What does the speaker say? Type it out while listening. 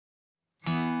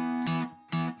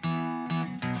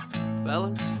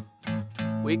fellas.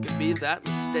 We can be that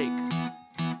mistake.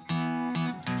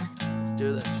 Let's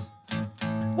do this.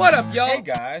 What up, y'all? Hey,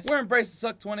 guys. We're Embrace the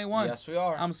Suck 21. Yes, we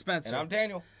are. I'm Spencer. And I'm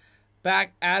Daniel.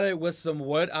 Back at it with some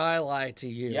Would I Lie to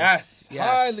You? Yes.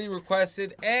 Highly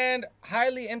requested and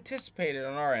highly anticipated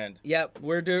on our end. Yep.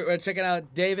 We're checking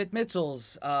out David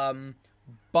Mitchell's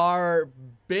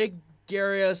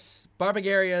Barbigerous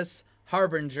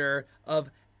Harbinger of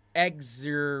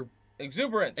Exuberance.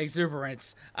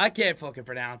 I can't fucking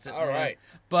pronounce it. All right.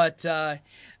 But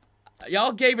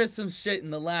y'all gave us some shit in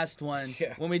the last one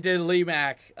when we did Lee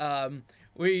Mac.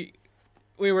 We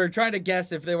were trying to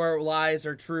guess if they were lies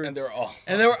or truths.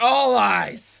 And they were all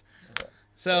lies.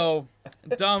 So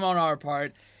dumb on our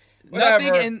part.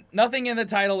 Nothing in the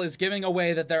title is giving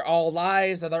away that they're all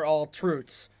lies or they're all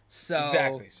truths. So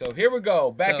exactly. So here we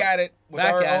go. Back at it with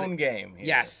our own game. Here.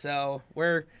 Yes. So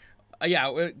we're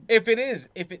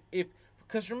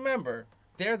because remember,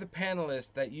 they're the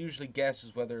panelists that usually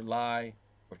guesses whether lie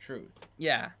or truth.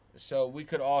 Yeah. So we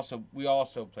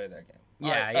also play that game.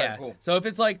 Yeah, all right, cool. So if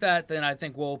it's like that, then I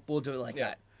think we'll do it like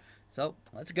that. So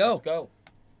let's go. Let's go.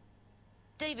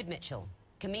 David Mitchell,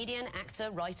 comedian,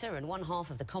 actor, writer, and one half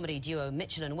of the comedy duo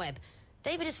Mitchell and Webb.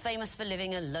 David is famous for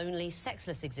living a lonely,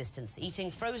 sexless existence,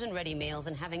 eating frozen ready meals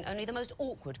and having only the most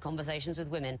awkward conversations with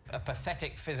women. A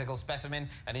pathetic physical specimen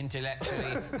and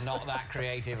intellectually not that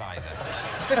creative either.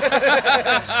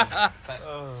 But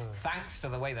thanks to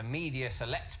the way the media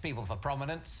selects people for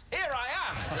prominence, here I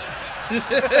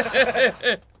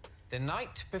am! The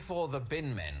night before the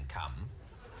bin men come,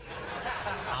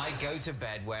 I go to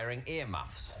bed wearing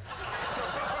earmuffs.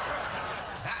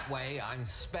 That way, I'm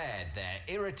spared their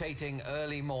irritating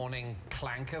early morning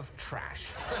clank of trash.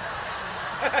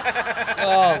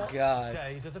 Oh, God. What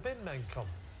day do the bin men come?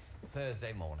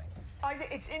 Thursday morning.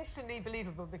 It's instantly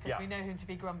believable because we know him to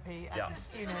be grumpy and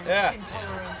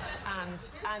intolerant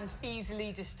and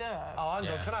easily disturbed. Oh, I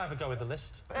know. Can I have a go with the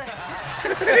list?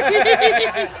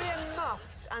 Ear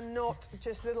muffs and not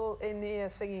just little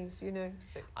in-ear thingies, you know.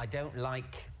 I don't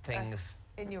like things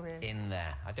in your ears. In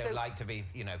there. I don't like to be,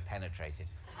 penetrated.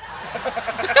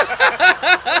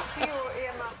 What do your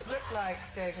ear muffs look like,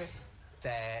 David?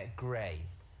 They're grey.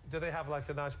 Do they have like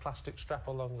a nice plastic strap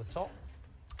along the top?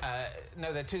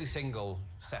 No, they're two single,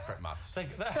 separate muffs.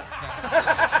 Actually,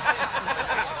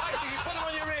 you put them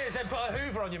on your ears, then put a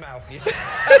Hoover on your mouth. Yeah. You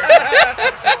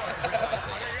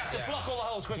have to block all the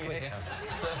holes quickly.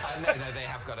 No, they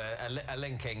have got a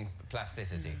linking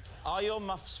plasticity. Are your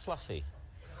muffs fluffy?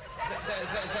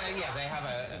 They have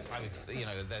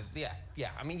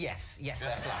I mean, yes,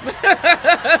 they're fluffy.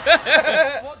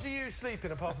 What do you sleep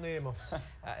in apart from the earmuffs?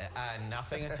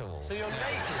 Nothing at all. So you're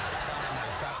naked?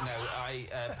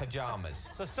 Pyjamas.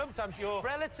 So sometimes your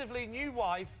relatively new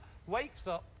wife wakes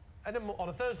up on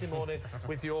a Thursday morning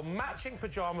with your matching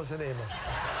pyjamas and earmuffs.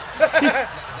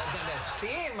 The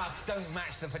earmuffs don't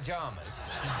match the pyjamas.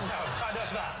 No, I know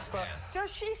that, but...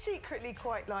 Does she secretly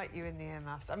quite like you in the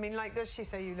earmuffs? I mean, like, does she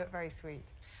say you look very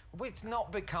sweet? Well, it's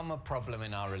not become a problem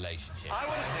in our relationship. I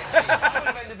would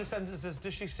have ended the sentence as,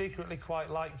 does she secretly quite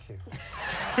like you?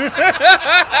 Because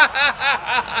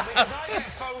I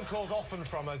get phone calls often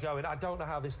from her going, I don't know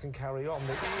how this can carry on.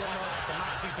 The earmuffs, the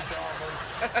matching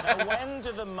pyjamas... Now, when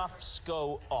do the muffs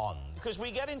go on? Because we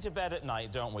get into bed at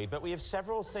night, don't we? But we have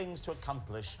several things to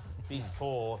accomplish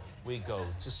before we go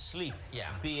to sleep. Yeah.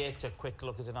 Be it a quick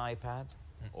look at an iPad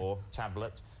or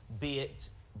tablet, be it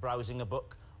browsing a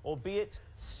book, or be it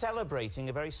celebrating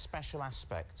a very special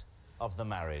aspect of the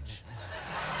marriage.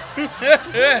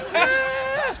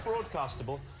 That's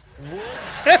broadcastable.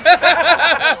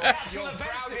 Your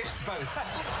proudest boast.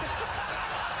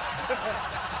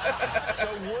 So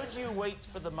would you wait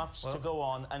for the muffs to go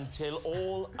on until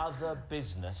all other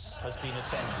business has been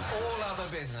attended to? All other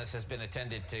business has been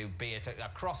attended to, be it a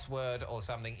crossword or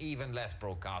something even less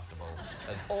broadcastable,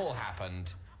 has all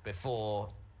happened before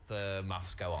the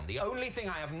muffs go on. The only thing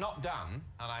I have not done,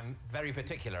 and I'm very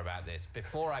particular about this,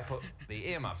 before I put the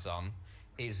earmuffs on,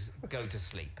 is go to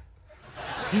sleep.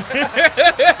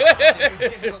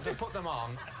 It's difficult to put them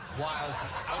on whilst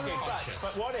unconscious.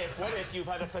 But what if you've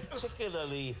had a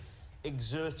particularly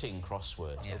exerting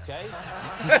crossword, okay?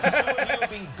 Some of you have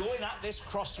been going at this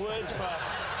crossword for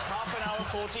half an hour,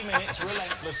 40 minutes,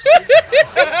 relentlessly. You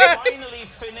finally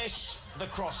finish the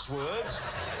crossword.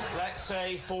 Let's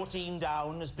say 14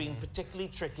 down has been particularly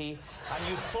tricky, and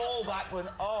you fall back when,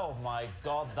 oh my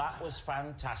God, that was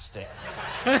fantastic.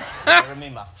 There are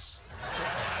me muffs.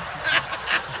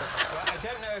 Well, I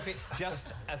don't know if it's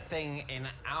just a thing in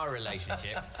our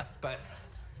relationship, but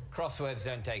crosswords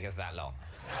don't take us that long.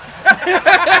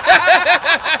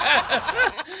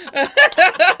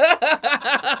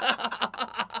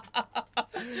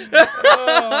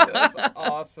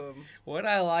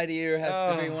 Lie to You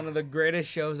has to be one of the greatest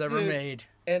shows ever made.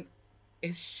 And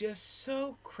it's just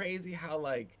so crazy how,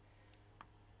 like,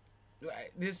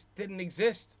 this didn't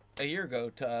exist a year ago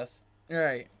to us.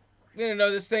 Right. We didn't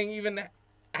know this thing even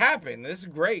happened. This is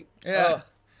great. Yeah.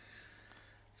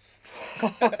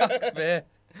 Fuck, man.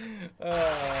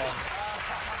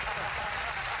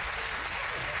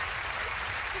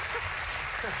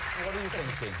 What are you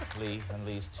thinking, Lee and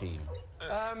Lee's team?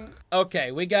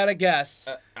 Okay, we got to guess.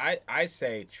 I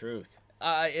say truth.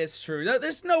 It's true.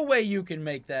 There's no way you can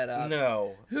make that up.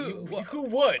 No. Who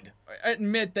would?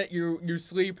 Admit that you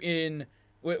sleep in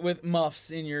with muffs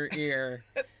in your ear.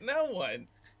 No one.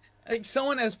 Like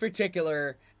someone as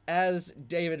particular as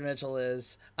David Mitchell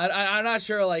is. I'm not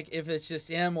sure like if it's just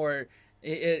him or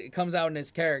it comes out in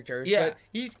his characters. Yeah. But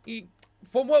he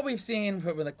from what we've seen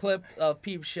from the clip of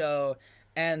Peep Show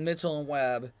and Mitchell and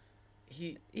Webb,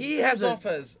 he has off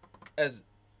as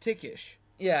tickish.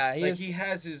 Yeah, he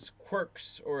has his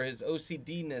quirks or his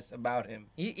OCD-ness about him.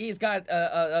 He's got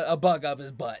a bug up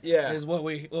his butt. Yeah, is what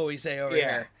we say over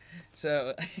here.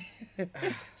 So,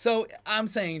 so I'm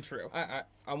saying true.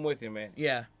 I'm with you, man.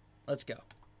 Yeah, let's go.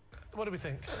 What do we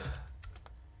think?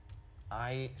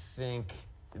 I think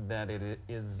that it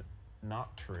is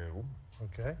not true.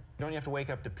 Okay. Don't you have to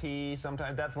wake up to pee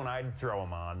sometimes? That's when I'd throw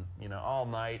them on, you know, all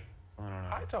night. I don't know.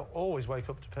 I don't always wake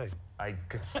up to pee. I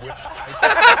wish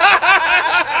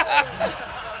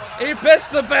He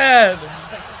pissed the bed.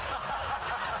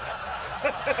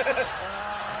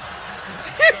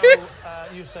 So,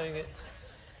 you're saying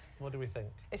it's... What do we think?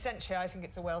 Essentially, I think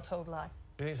it's a well-told lie.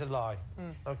 You think it's a lie?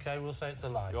 Okay, we'll say it's a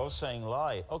lie. You're saying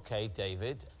lie. Okay,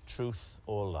 David. Truth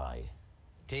or lie?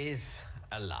 It is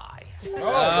a lie. Oh,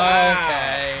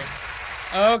 wow.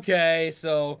 Okay,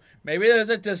 so maybe there's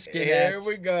a disconnect. Here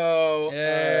we go.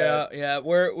 Yeah,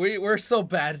 we're so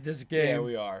bad at this game. Yeah,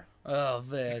 we are. Oh,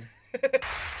 man.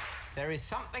 There is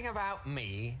something about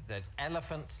me that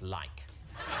elephants like.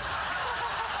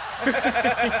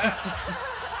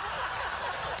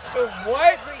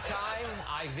 What? Every time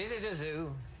I visit a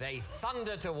zoo, they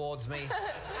thunder towards me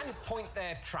and point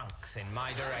their trunks in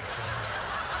my direction.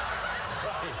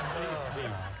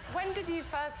 When did you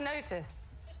first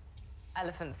notice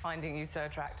elephants finding you so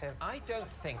attractive? I don't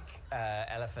think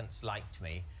elephants liked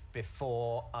me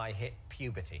before I hit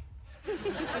puberty.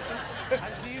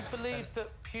 And do you believe that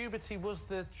puberty was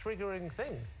the triggering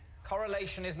thing?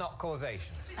 Correlation is not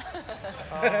causation.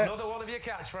 Oh, another one of your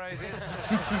catchphrases.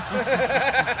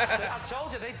 I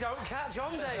told you, they don't catch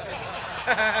on, David.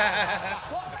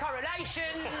 What's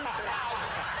correlation?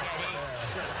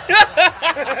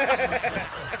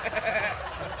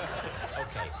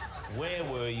 Okay, where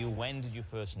were you? When did you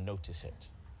first notice it?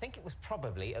 I think it was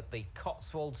probably at the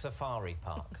Cotswold Safari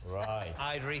Park. Right.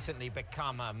 I'd recently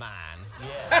become a man.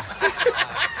 Yeah.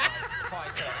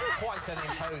 Quite an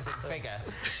imposing figure.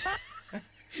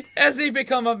 Has he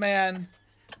become a man?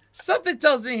 Something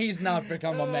tells me he's not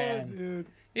become a man. Dude.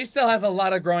 He still has a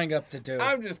lot of growing up to do.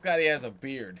 I'm just glad he has a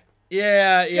beard.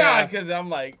 Yeah. God, because I'm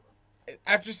like,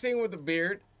 after seeing him with a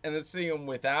beard and then seeing him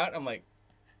without, I'm like,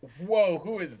 whoa,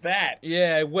 who is that?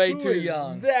 Yeah, way Who too is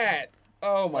young. That?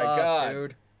 Oh my God,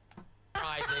 dude.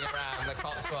 Riding around the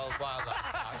Cotswold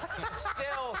Wildlife Park.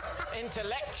 Still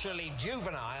intellectually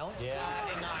juvenile. Yeah.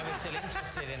 I was still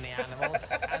interested in the animals.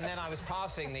 And then I was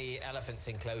passing the elephant's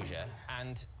enclosure,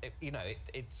 and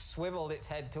it swiveled its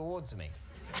head towards me.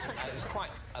 And it was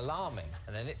quite alarming.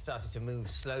 And then it started to move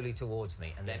slowly towards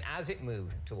me. And then as it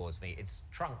moved towards me, its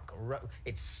trunk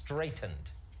it straightened.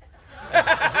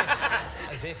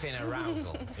 As if in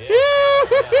arousal. Yeah.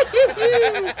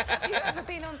 Have you ever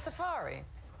been on safari?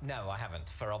 No, I haven't,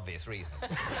 for obvious reasons. How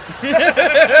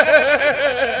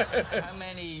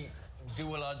many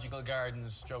zoological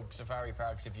gardens, safari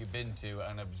parks have you been to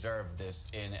and observed this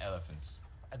in elephants?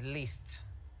 At least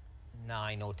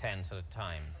 9 or 10 at a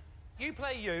time. You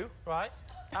play you, right?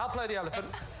 I'll play the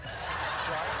elephant.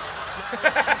 Right.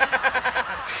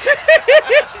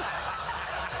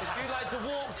 If you'd like to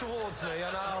walk towards me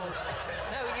and I'll...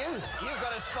 No, you've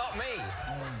got to spot me.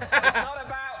 It's not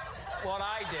about what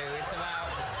I do, it's about...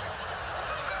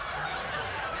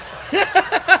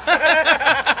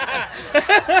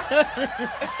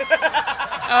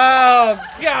 Oh,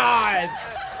 God!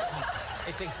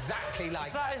 It's exactly like...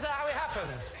 Is that how it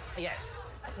happens? Yes.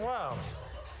 Wow.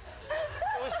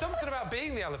 There was something about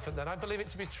being the elephant then. I believe it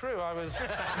to be true. I was... Have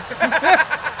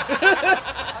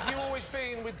you always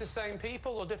been with the same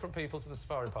people or different people to the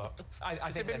safari park? I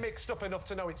Is think it been mixed up enough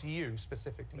to know it's you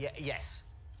specifically? Yes.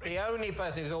 The only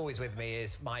person who's always with me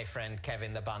is my friend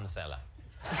Kevin the bun seller.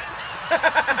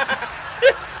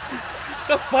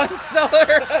 The bun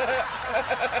seller?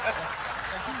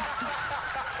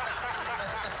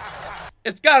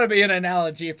 It's got to be an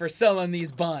analogy for selling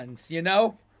these buns, you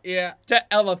know? Yeah.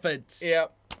 To elephants.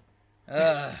 Yep.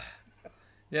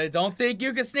 Yeah, don't think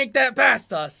you can sneak that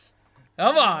past us.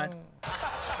 Come on.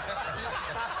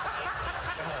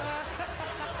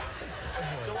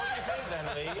 So what do you think then,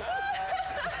 Lee?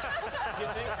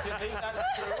 Do you think that's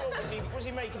true, or was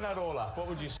he making that all up? What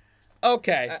would you say?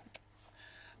 Okay.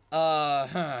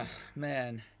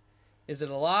 Man. Is it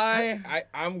a lie?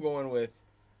 I'm going with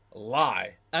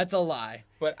lie. That's a lie.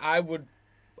 But I won't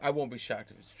be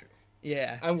shocked if it's true.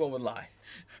 Yeah. I'm going with lie.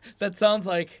 That sounds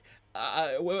like,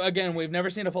 again, we've never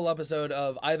seen a full episode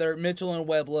of either Mitchell and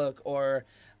Webb Look or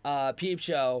Peep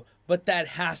Show, but that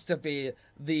has to be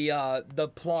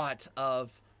the plot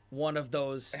of one of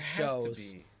those shows. Has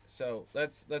to be. So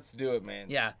let's do it, man.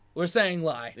 Yeah, we're saying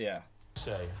lie. Yeah.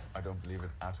 Say. I don't believe it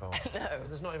at all. No.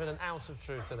 There's not even an ounce of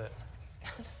truth in it.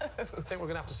 No. I think we're going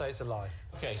to have to say it's a lie.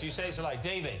 Okay, so you say it's a lie.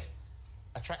 David,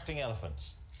 attracting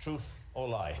elephants, truth or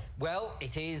lie? Well,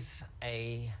 it is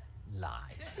a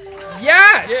lie.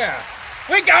 Yes! Yeah.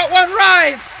 We got one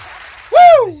right!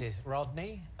 Woo! This is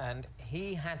Rodney, and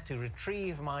he had to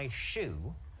retrieve my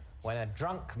shoe when a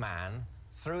drunk man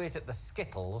threw it at the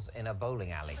Skittles in a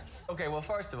bowling alley. Okay, well,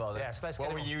 first of all,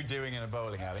 what were you doing in a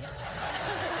bowling alley?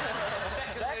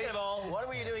 Second of all, what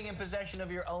were you doing in possession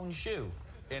of your own shoe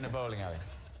in a bowling alley?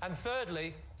 And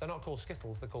thirdly, they're not called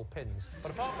Skittles, they're called pins.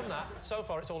 But apart from that, so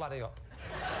far, it's all adding up.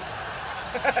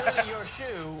 Surely your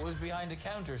shoe was behind a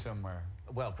counter somewhere.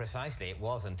 Well, precisely, it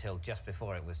was until just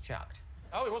before it was chucked.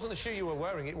 Oh, it wasn't the shoe you were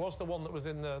wearing, it was the one that was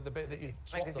in the bit that you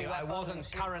swapped them. I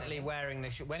wasn't currently wearing the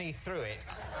shoe. When he threw it,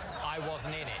 I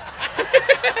wasn't in it.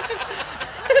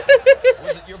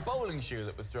 Was it your bowling shoe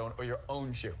that was thrown, or your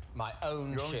own shoe? My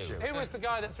own shoe. Who was the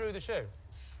guy that threw the shoe?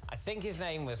 I think his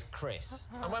name was Chris.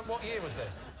 And what year was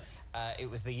this? It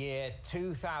was the year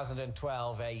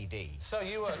 2012 AD. So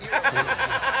you were...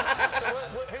 so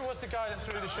who was the guy that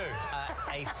threw the shoe?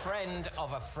 A friend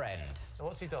of a friend. So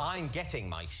what's he done? I'm getting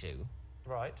my shoe.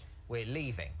 Right. We're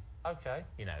leaving. Okay.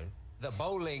 You know, the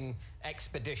bowling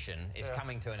expedition is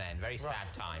coming to an end. Very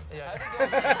sad time. Yeah.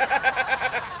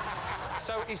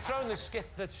 So he's thrown the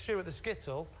shoe at the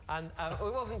Skittle, and...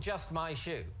 it wasn't just my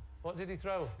shoe. What did he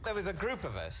throw? There was a group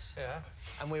of us. Yeah.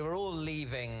 And we were all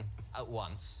leaving at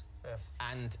once. Yes.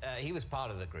 And he was part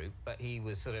of the group, but he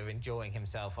was sort of enjoying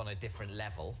himself on a different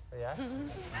level. Yeah.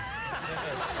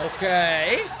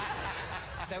 Okay.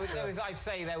 I'd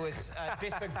say there was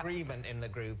disagreement in the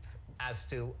group as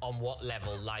to on what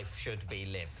level life should be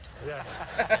lived. Yes.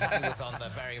 And he was on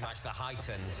very much the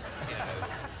heightened, you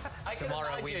know,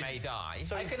 tomorrow we may die.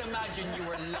 So I can imagine you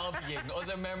were lobbying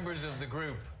other members of the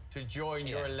group to join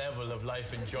your level of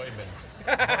life enjoyment.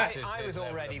 I was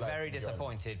already very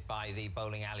disappointed by the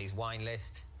bowling alley's wine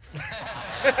list.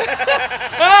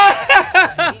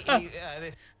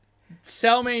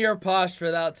 Tell me you're posh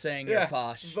without saying you're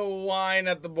posh. The wine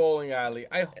at the bowling alley.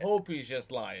 I hope he's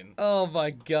just lying. Oh my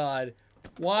God.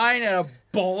 Wine at a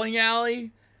bowling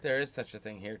alley? There is such a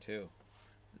thing here too.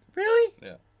 Really?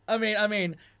 Yeah. I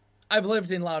mean, I've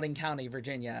lived in Loudoun County,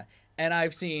 Virginia, and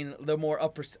I've seen the more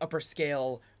upper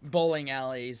scale bowling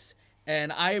alleys,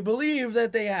 and I believe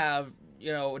that they have,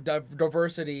 you know,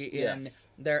 diversity in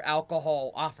their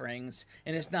alcohol offerings,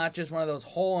 and it's not just one of those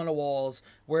hole in the walls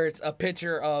where it's a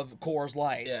picture of Coors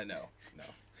Light. Yeah, no.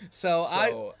 So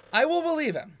I will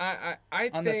believe him. I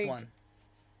on think this one.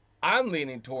 I'm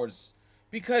leaning towards,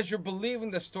 because you're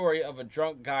believing the story of a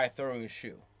drunk guy throwing a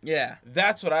shoe. Yeah.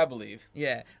 That's what I believe.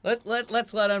 Yeah.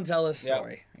 Let's let him tell his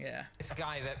story. Yep. Yeah. This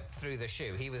guy that threw the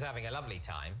shoe, he was having a lovely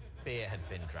time. Beer had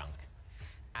been drunk.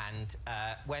 And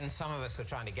when some of us were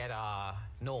trying to get our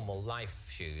normal life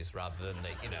shoes rather than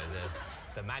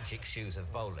the magic shoes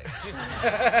of bowling. Do you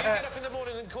get up in the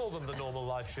morning and call them the normal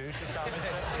life shoes?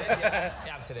 Yeah,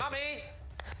 absolutely. Mummy,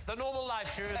 the normal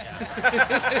life shoes.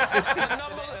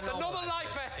 the normal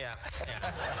life vest. Yeah.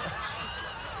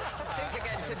 Think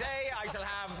again. Today I shall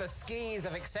have the skis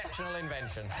of exceptional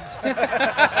invention.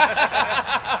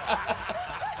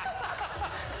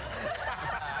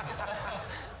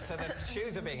 So the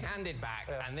shoes are being handed back,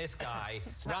 and this guy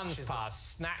runs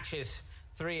past, snatches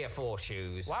 3 or 4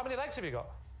 shoes. Well, how many legs have you got?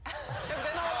 They're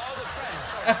not other friends.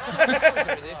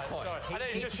 Sorry. At this point.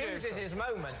 He chooses his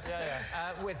moment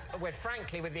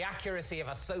frankly, with the accuracy of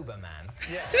a sober man.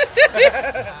 Yes.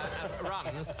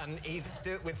 Runs, and he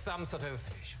do it with some sort of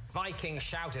Viking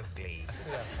shout of glee.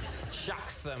 Yeah.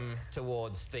 Chucks them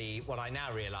towards what I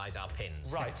now realise are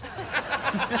pins. Right.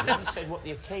 You haven't said what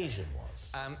the occasion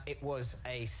was. It was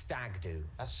a stag do.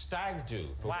 A stag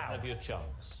do for one of your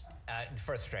chums.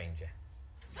 For a stranger.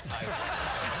 I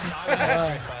was a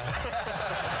stripper.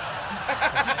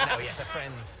 No, yes, a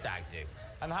friend's stag do.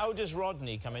 And how does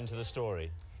Rodney come into the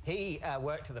story? He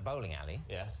worked at the bowling alley.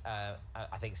 Yes. I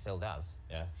think still does.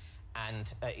 Yes.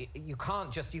 And you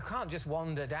can't just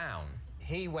wander down.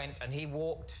 He went and he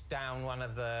walked down one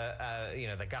of the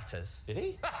the gutters. Did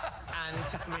he? And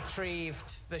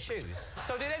retrieved the shoes.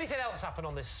 So did anything else happen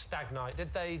on this stag night?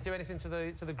 Did they do anything to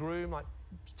the groom, like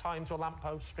tie him to a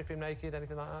lamppost, strip him naked,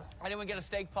 anything like that? Anyone get a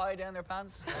steak pie down their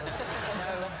pants?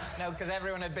 No, because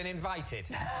everyone had been invited.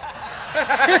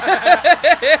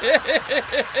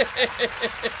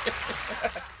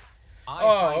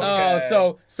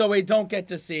 So we don't get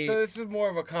to see. So this is more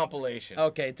of a compilation.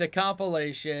 Okay, it's a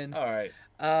compilation. All right.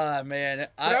 Man.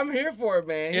 But I'm here for it,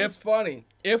 man. It's funny.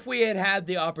 If we had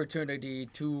the opportunity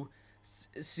to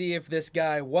see if this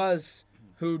guy was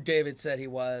who David said he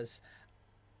was,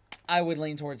 I would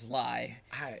lean towards lie.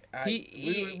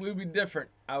 We'd be different.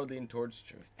 I would lean towards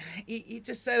truth. He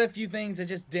just said a few things that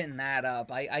just didn't add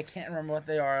up. I can't remember what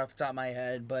they are off the top of my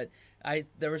head, but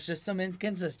there was just some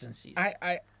inconsistencies.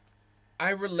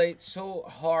 I relate so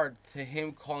hard to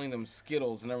him calling them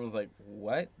Skittles, and everyone's like,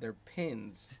 what? They're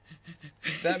pins.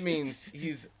 That means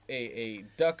he's a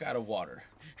duck out of water.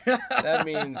 That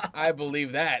means I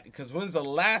believe that, because when's the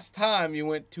last time you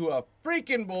went to a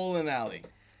freaking bowling alley?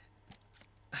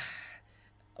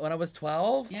 When I was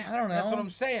 12? Yeah, I don't know. That's what I'm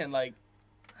saying. Like,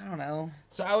 I don't know.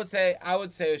 So I would say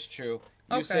it's true.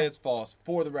 You say it's false,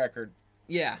 for the record.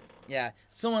 Yeah.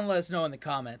 Someone let us know in the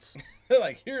comments.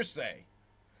 Like hearsay.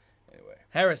 Anyway.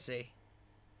 Heresy.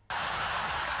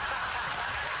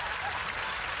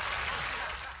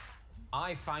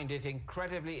 I find it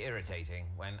incredibly irritating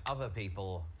when other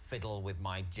people fiddle with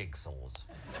my jigsaws.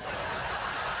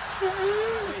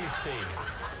 Please, team.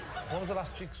 What was the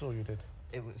last jigsaw you did?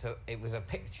 It was a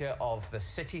picture of the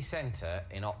city centre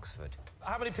in Oxford.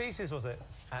 How many pieces was it?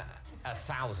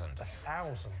 1,000.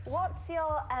 1,000? What's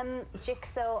your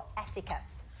jigsaw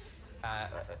etiquette?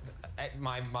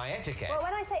 My etiquette? Well,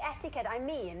 when I say etiquette, I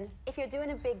mean if you're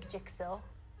doing a big jigsaw,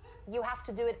 you have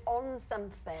to do it on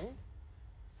something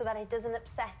so that it doesn't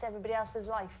upset everybody else's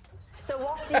life. So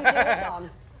what do you do it on?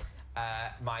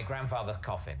 My grandfather's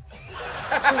coffin.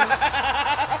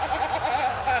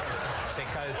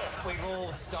 Because we've all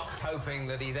stopped hoping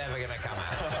that he's ever going to come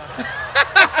out.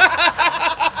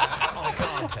 On the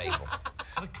card table.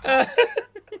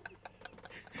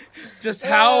 Just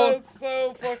how... That's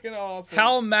so fucking awesome.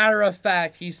 How matter of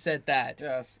fact he said that.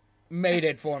 Yes. Made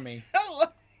it for me. I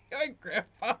love my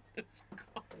grandfather's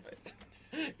coffin.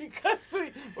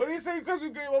 What do you say? Because we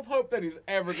gave up hope that he's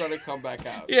ever going to come back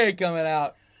out. He ain't coming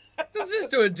out.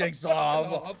 Just do a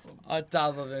jigsaw awesome. on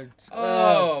top of it.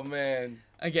 Oh, man.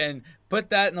 Again, put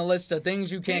that in the list of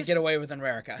things you can't get away with in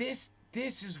America. This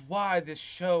is why this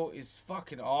show is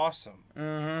fucking awesome.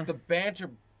 Mm-hmm. The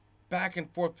banter back and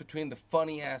forth between the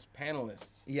funny-ass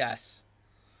panelists. Yes.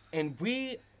 And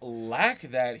we lack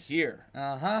that here.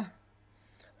 Uh-huh.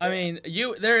 I mean,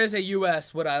 there is a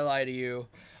U.S. Would I Lie to You?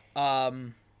 I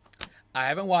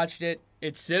haven't watched it.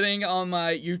 It's sitting on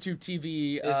my YouTube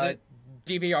TV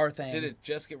DVR thing. Did it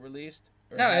just get released?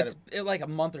 No, it's like a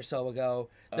month or so ago.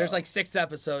 There's like 6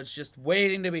 episodes just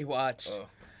waiting to be watched.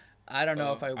 I don't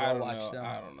know if I will watch them.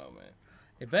 I don't know, man.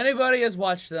 If anybody has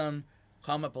watched them,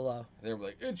 comment below. They were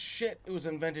like, it's shit. It was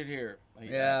invented here.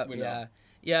 Like,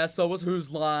 yeah. So was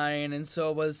Who's Line, and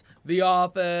so was The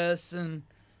Office, and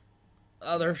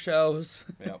other shows.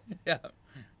 Yep. Yeah.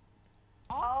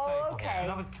 Oh, okay.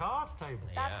 Another card table.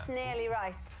 That's nearly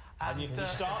right. And you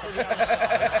start with the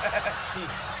outside.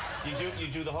 you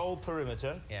do the whole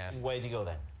perimeter. Yeah. Where do you go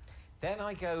then? Then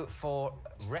I go for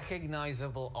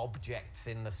recognisable objects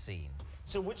in the scene.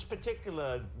 So which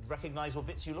particular recognisable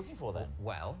bits are you looking for then?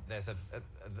 Well, there's a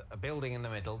building in the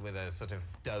middle with a sort of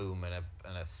dome and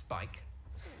a spike.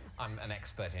 I'm an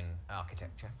expert in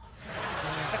architecture.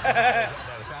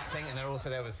 There was that thing, and there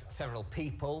was several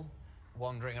people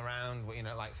wandering around,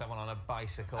 like someone on a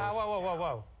bicycle.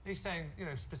 Whoa. He's saying,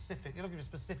 specific. You're looking for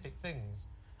specific things.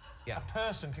 Yeah. A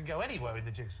person can go anywhere in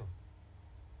the jigsaw.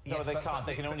 No, Yes, they can't.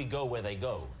 They can only go where they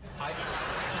go.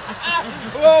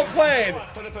 Well played.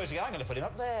 Put a person. I'm going to put him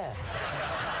up there.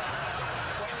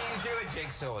 When you do a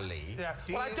jigsaw, Lee... Yeah.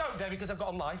 I don't, David, because I've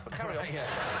got a life, but carry on. Fair enough.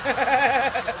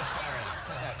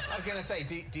 I was going to say,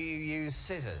 do you use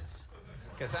scissors?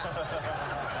 Because that's a...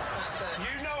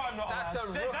 You know I'm not That's allowed.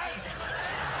 Scissors!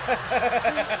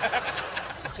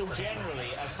 So generally,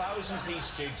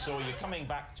 1,000-piece jigsaw, you're coming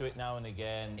back to it now and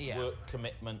again, work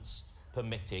commitments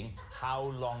permitting. How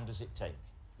long does it take?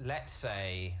 Let's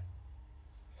say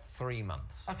 3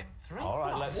 months. Okay, 3 All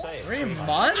right, months? let's say it. 3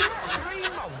 months? 3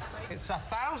 months. It's a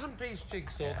 1,000-piece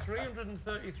jigsaw,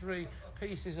 333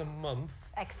 pieces a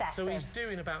month. Excessive. So he's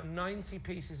doing about 90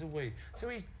 pieces a week. So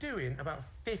he's doing about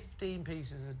 15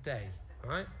 pieces a day,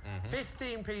 right?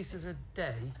 15 pieces a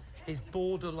day is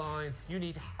borderline, you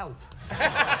need help.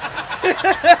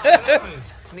 I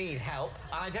don't need help,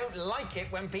 and I don't like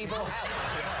it when people help.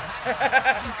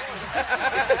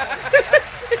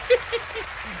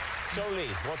 So, Lee,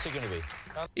 what's it going to be?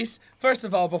 He's, first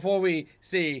of all, before we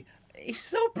see, he's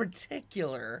so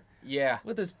particular. Yeah.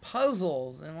 With his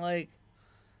puzzles and like,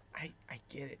 I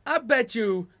get it. I bet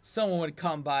you someone would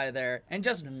come by there and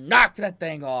just knock that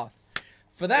thing off.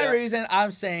 For that reason,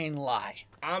 I'm saying lie.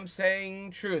 I'm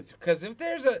saying truth, because if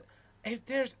there's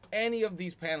any of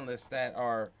these panelists that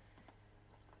are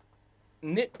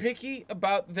nitpicky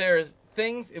about their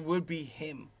things, it would be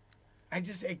him. I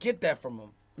get that from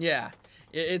him. Yeah,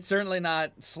 it's certainly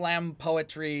not slam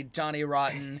poetry, Johnny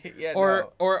Rotten, Yeah, or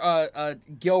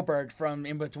Gilbert from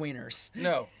Inbetweeners.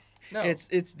 No.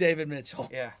 It's David Mitchell.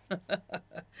 Yeah.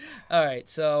 All right,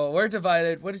 so we're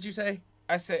divided. What did you say?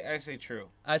 I say true.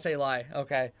 I say lie.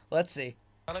 Okay, let's see.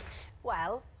 Alex?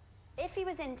 Well, if he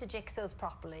was into jigsaws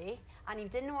properly and he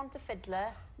didn't want a fiddler,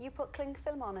 you put cling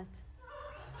film on it.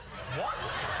 What?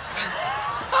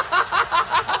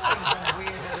 Even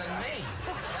weirder than me.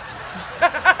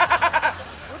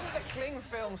 Wouldn't the cling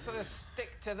film sort of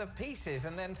stick to the pieces,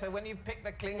 and then so when you pick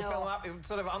the cling film up, it would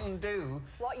sort of undo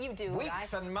what you do,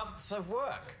 weeks and months of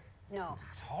work? No.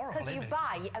 That's horrible, Because you isn't it?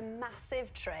 buy a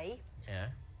massive tray. Yeah.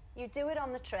 You do it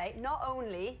on the tray. Not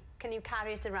only can you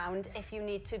carry it around if you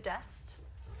need to dust,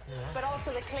 but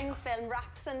also the cling film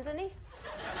wraps underneath.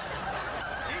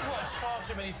 You've watched far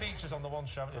too many features on the one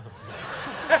show, haven't you?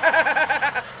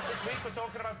 This week we're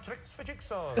talking about tricks for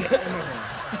jigsaws. You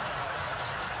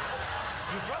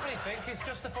probably think it's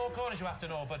just the four corners you have to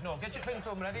know, but no, get your cling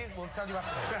film ready, we'll tell you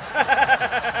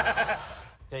after.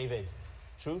 David,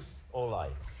 truth or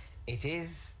lie? It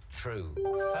is true.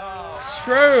 It's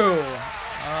true.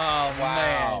 Oh,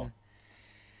 Wow.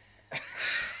 man.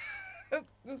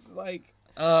 This is like...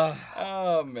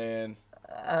 oh, man.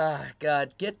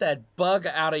 God, get that bug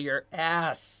out of your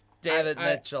ass, David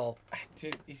Mitchell.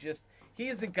 Dude, he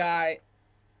is a guy,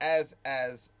 as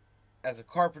a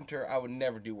carpenter, I would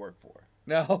never do work for.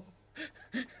 No.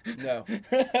 No. You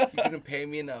couldn't pay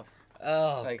me enough.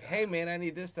 Oh. Like, hey, man, I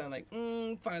need this done. Like,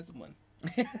 find someone.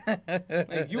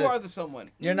 Like, you are the someone.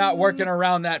 You're not working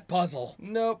around that puzzle.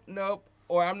 Nope.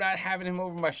 Or I'm not having him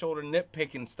over my shoulder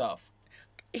nitpicking stuff.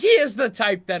 He is the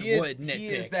type that would nitpick. He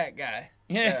is that guy.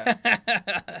 Yeah.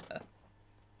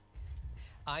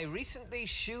 I recently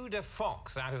shooed a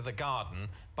fox out of the garden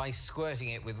by squirting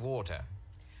it with water.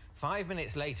 5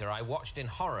 minutes later, I watched in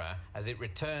horror as it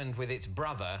returned with its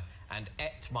brother and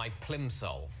ate my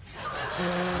plimsoll.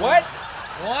 What?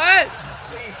 What?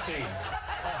 Please, team.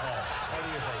 What do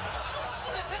you think?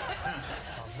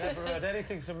 I've never heard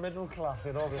anything so middle class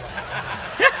in all my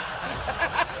life.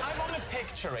 I want to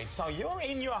picture it. So you're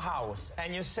in your house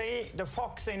and you see the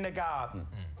fox in the garden.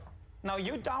 Now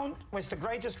you don't, with the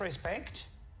greatest respect,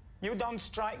 you don't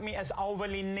strike me as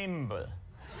overly nimble.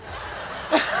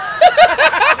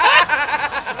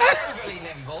 Overly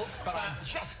nimble, but I'm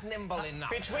just nimble enough.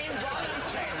 Between 1 and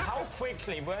 10, how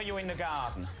quickly were you in the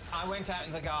garden? I went out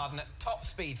in the garden at top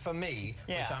speed for me,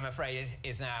 Yeah. which I'm afraid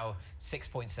is now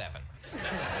 6.7.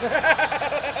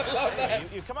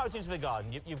 You come out into the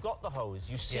garden, you've got the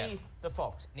hose, you see the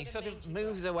fox. And he sort of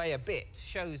moves away a bit,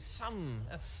 shows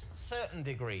a certain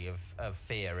degree of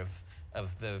fear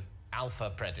of the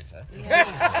alpha predator.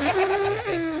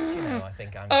 I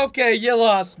think I'm... Okay, you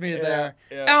lost me there.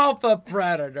 Yeah. Alpha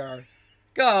predator.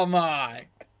 Come on.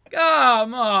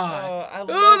 Come on. I Who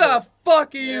love the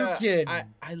fuck are you kidding?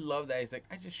 I love that. He's like,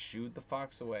 I just shooed the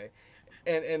fox away.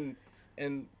 And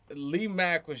Lee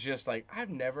Mack was just like, I've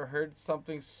never heard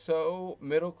something so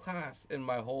middle class in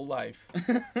my whole life.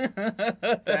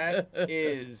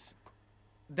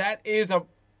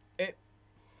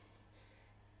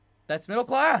 That's middle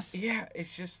class. Yeah,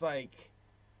 it's just like,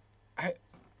 I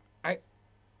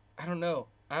don't know.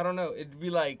 It'd be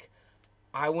like,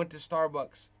 I went to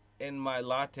Starbucks and my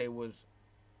latte was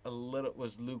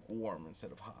lukewarm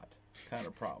instead of hot, kind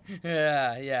of problem.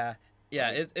 Yeah.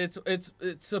 It's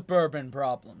suburban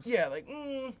problems. Yeah, like,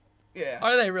 yeah.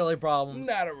 Are they really problems?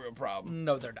 Not a real problem.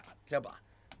 No, they're not. Come on.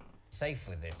 Safe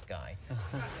with this guy. And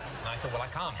I thought, well, I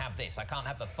can't have this. I can't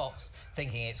have the fox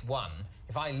thinking it's one.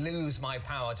 If I lose my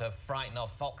power to frighten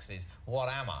off foxes, what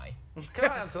am I? Can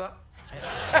I answer that? So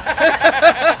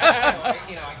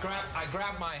I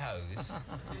grabbed my hose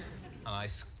and I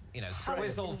you know,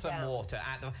 swizzle some water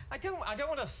at them. I don't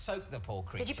want to soak the poor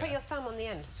creature. Did you put your thumb on the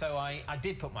end? So I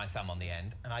did put my thumb on the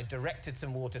end, and I directed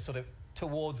some water sort of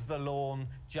towards the lawn,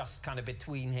 just kind of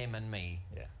between him and me.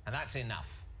 Yeah. And that's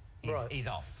enough. He's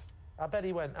off. I bet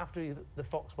he went, after the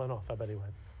fox went off, I bet he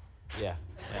went. Yeah.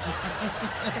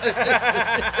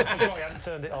 I forgot he hadn't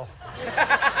turned it off.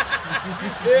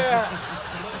 Yeah.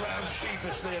 Looked round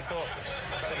sheepishly and thought,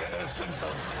 better get those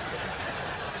plimsolls.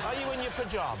 Are you in your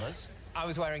pyjamas? I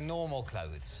was wearing normal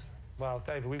clothes. Well,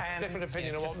 David, we've got a different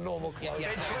opinion on what normal clothes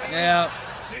Yes. Yeah.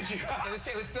 Did you?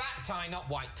 It was black tie, not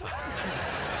white tie.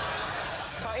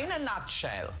 So in a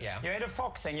nutshell, you had a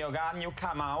fox in your garden, you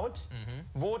come out,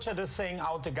 water the thing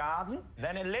out the garden,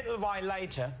 then a little while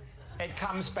later, it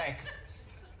comes back.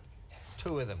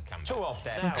 Two of them come back. Two of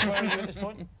them. Now, where are you at this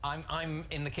point? I'm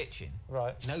in the kitchen.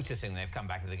 Right. Noticing they've come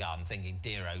back to the garden, thinking,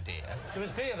 dear, oh dear. There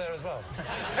was deer there as well.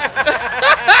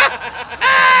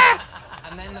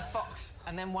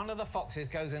 And then one of the foxes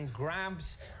goes and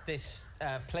grabs this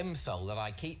plimsoll that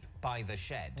I keep by the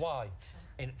shed. Why?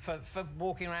 For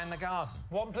walking around the garden.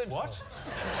 One plimsoll? What?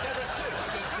 Yeah, there's two.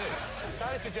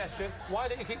 Tiny suggestion, why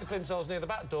don't you keep the plimsolls near the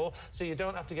back door so you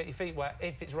don't have to get your feet wet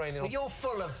if it's raining? But you're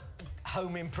full of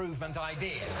home improvement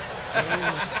ideas.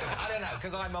 I don't know,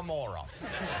 because I'm a moron.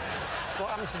 What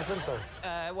happens to the plimsoll?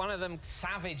 One of them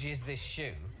savages this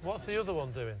shoe. What's the other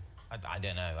one doing? I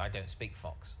don't know. I don't speak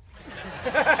fox.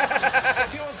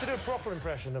 If you want to do a proper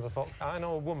impression of a fox, I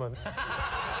know a woman.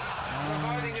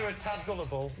 Providing you're a tad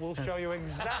gullible, we'll show you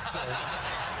exactly.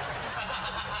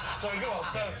 Sorry, go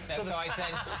on. So I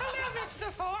said, hello, Mr.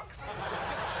 Fox.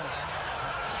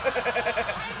 I'm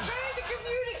trying to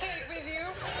communicate with you.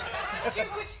 Perhaps you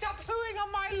could stop pooing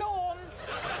on my lawn.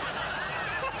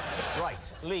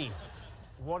 Right, Lee,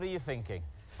 what are you thinking?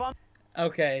 Fun.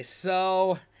 Okay,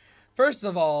 so first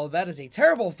of all, that is a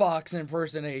terrible fox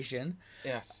impersonation.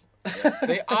 Yes.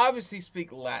 They obviously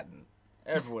speak Latin.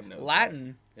 Everyone knows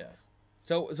Latin. That. Yes.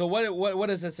 So what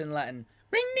is this in Latin?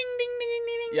 Ring ding ding ding ding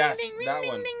ding. Yes, ding, ring, that ding,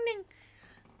 one. Ding, ding.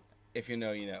 If you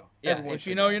know, you know. Yeah, Everyone if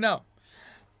you know, you know.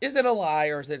 Is it a lie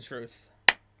or is it truth?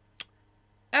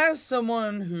 As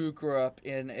someone who grew up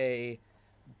in a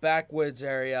backwoods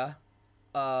area,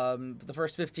 the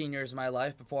first 15 years of my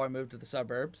life before I moved to the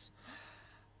suburbs,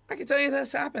 I can tell you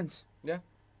this happens. Yeah.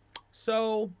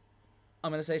 So,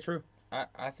 I'm gonna say true.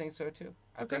 I think so too.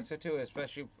 I think so too,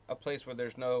 especially a place where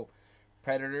there's no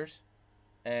predators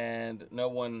and no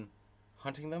one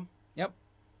hunting them. Yep.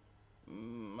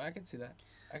 I can see that.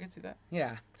 I can see that.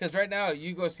 Yeah. Because right now,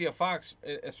 you go see a fox,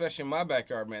 especially in my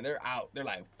backyard, man, they're out. They're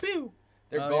like, phew!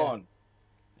 They're gone.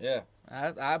 Yeah.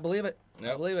 I believe it.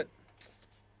 Yep. I believe it.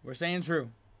 We're saying true.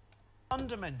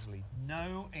 Fundamentally,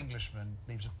 no Englishman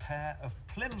leaves a pair of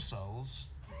plimsolls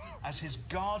as his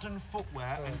garden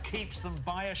footwear and keeps them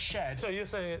by a shed. So you're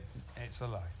saying it's a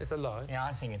lie? It's a lie? Yeah,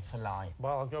 I think it's a lie.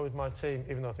 Well, I'll go with my team,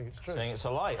 even though I think it's true. Saying it's a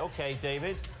lie. OK,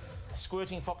 David.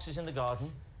 Squirting foxes in the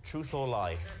garden, truth or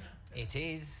lie? It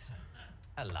is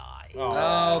a lie.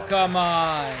 Oh, come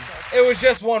on. It was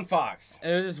just one fox.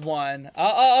 It was just one.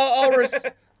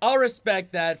 I'll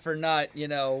respect that for not, you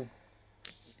know...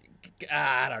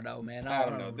 I don't know, man. I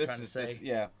don't know what I'm trying to say.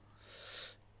 Yeah.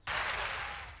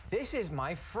 This is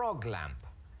my frog lamp.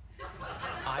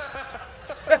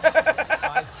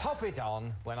 I pop it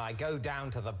on when I go down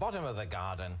to the bottom of the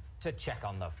garden to check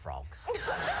on the frogs. OK,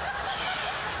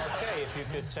 if you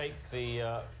could take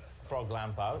the frog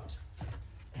lamp out.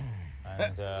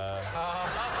 And,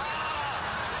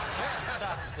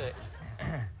 Fantastic.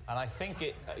 And I think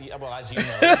it... well, as you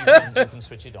know, you can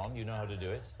switch it on. You know how to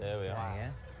do it. There we are. Yeah.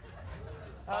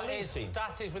 That is,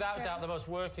 without doubt, the most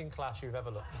working class you've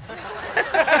ever looked.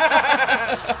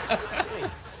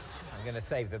 I'm going to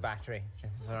save the battery.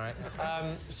 It's all right.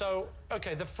 So,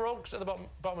 OK, the frogs at the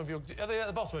bottom of your... Are they at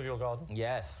the bottom of your garden?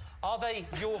 Yes. Are they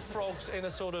your frogs in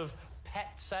a sort of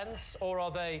pet sense, or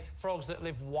are they frogs that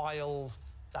live wild,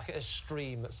 like at a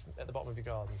stream that's at the bottom of your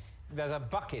garden? There's a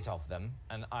bucket of them,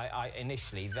 and I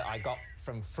initially that I got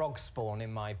from frog spawn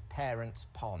in my parents'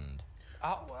 pond.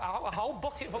 A whole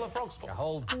bucket full of frog spawn? A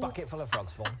whole bucket full of frog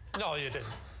spawn. No, you didn't.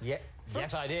 Yeah.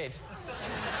 Yes, I did.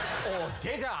 Or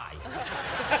did I?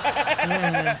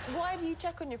 Why do you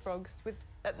check on your frogs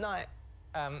at night?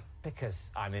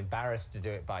 Because I'm embarrassed to do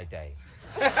it by day.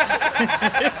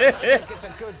 I think it's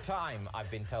a good time, I've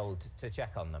been told, to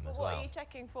check on them as well. What are you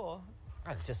checking for?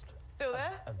 I'm just... Still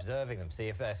there? Observing them, see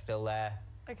if they're still there.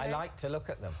 Okay. I like to look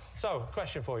at them. So,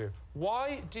 question for you.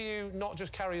 Why do you not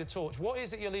just carry a torch? What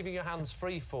is it you're leaving your hands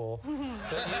free for?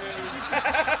 That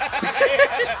you...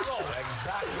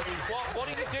 Exactly. What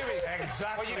are you doing?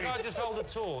 Well, you can't just hold a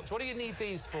torch. What do you need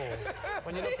these for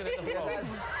when you're looking at the frogs?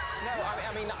 No,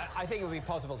 I mean, I think it would be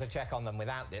possible to check on them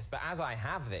without this, but as I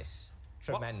have this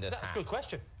tremendous hat... That's a good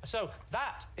question. So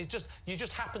that is just... You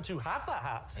just happen to have that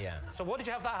hat. Yeah. So what did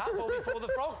you have that hat for before the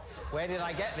frog? Where did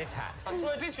I get this hat?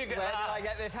 Where did you get Where that hat? did I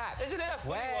get this hat? Isn't it a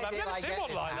funny one? I've never seen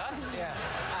one like that. Yeah.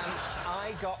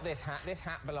 I got this hat. This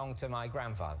hat belonged to my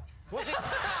grandfather. Was it?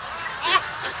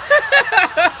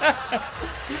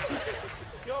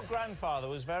 Your grandfather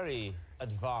was very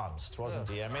advanced, wasn't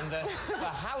he? I mean, the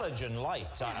halogen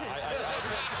light, he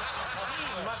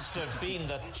must have been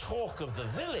the talk of the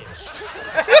village.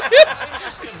 They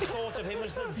must have thought of him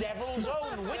as the devil's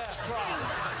own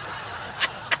witchcraft.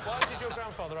 Why did your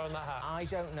grandfather own that hat? I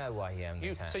don't know why he owned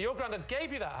this hat. So your granddad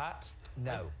gave you that hat?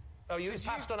 No. Oh, you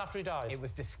passed on after he died? It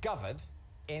was discovered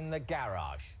in the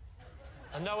garage.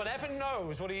 And no one ever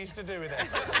knows what he used to do with it.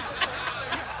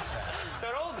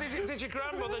 They're all, did your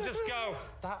grandmother just go,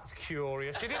 that's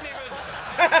curious? She didn't even...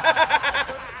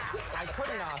 I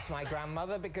couldn't ask my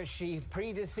grandmother because she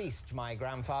predeceased my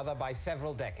grandfather by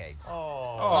several decades.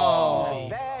 Oh.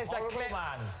 There's a clip.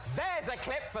 Man. There's a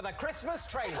clip for the Christmas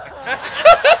trailer.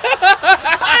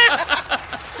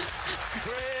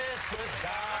 Christmas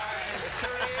time.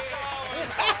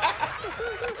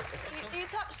 Do you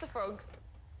touch the frogs?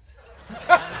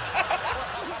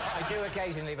 I do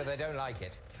occasionally, but they don't like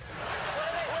it.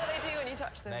 What do they do when you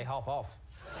touch them? They hop off.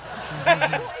 Not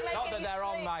that they're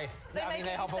on my... I mean,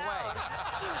 they hop away.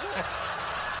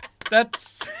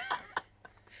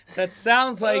 That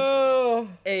sounds like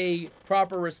a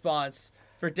proper response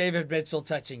for David Mitchell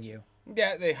touching you.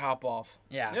 Yeah, they hop off.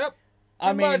 Yeah. Yep.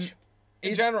 I mean, much,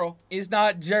 in general. He's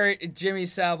not Jimmy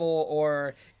Savile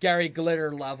or Gary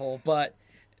Glitter level, but...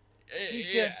 He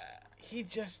just...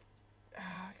 Oh,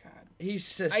 God.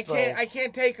 He's just... I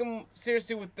can't take him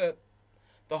seriously with the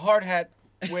hard hat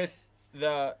with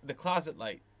the closet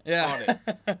light on it.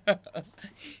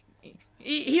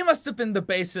 He must have been the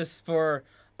basis for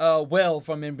Will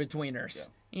from In-Betweeners. Yeah.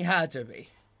 He had to be.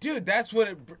 Dude, that's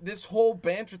what this whole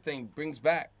banter thing brings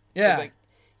back. Yeah. It's like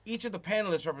each of the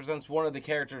panelists represents one of the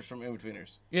characters from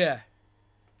In-Betweeners. Yeah.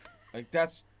 Like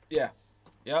that's... Yeah.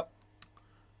 Yep.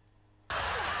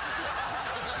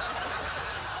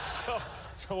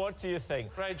 So what do you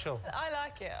think? Rachel? I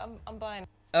like it. I'm buying it.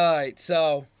 All right,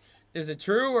 so is it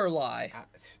true or lie?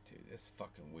 Dude, it's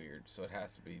fucking weird, so it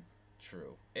has to be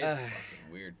true. It's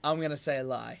fucking weird. I'm going to say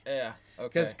lie. Yeah,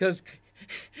 okay. Because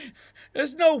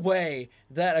there's no way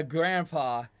that a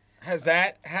grandpa... Has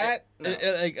that hat? No.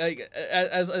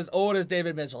 As old as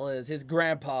David Mitchell is, his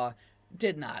grandpa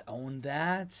did not own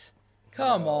that.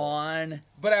 Come on.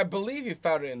 But I believe you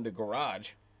found it in the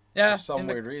garage. Yeah. For some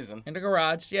weird reason. In the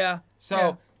garage, yeah.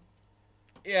 So,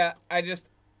 I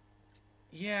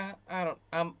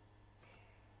don't...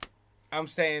 I'm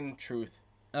saying truth.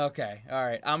 Okay, all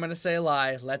right. I'm going to say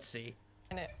lie. Let's see.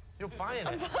 You're buying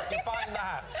it. You're buying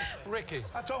that. Ricky.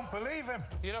 I don't believe him.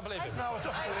 You don't believe him? No, I don't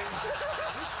believe him.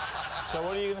 So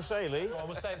what are you going to say, Lee? Well,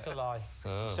 we'll say it's a lie.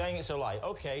 Saying it's a lie.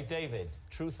 Okay, David,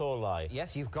 truth or lie?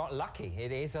 Yes, you've got lucky.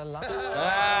 It is a lie.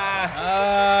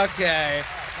 Okay.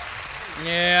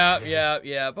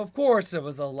 Yeah. Of course it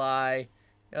was a lie.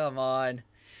 Come on.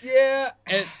 Yeah.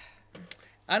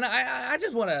 And I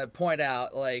just want to point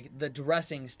out, like, the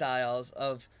dressing styles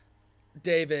of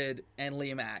David and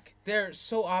Lee Mack. They're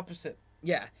so opposite.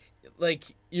 Yeah. Like,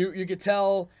 you could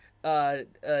tell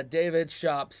David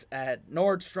shops at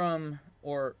Nordstrom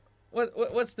or...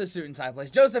 What's the suit and tie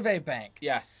place? Joseph A. Bank.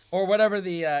 Yes. Or whatever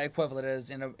the equivalent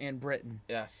is in Britain.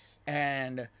 Yes.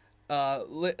 And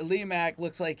Lee Mack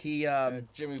looks like he...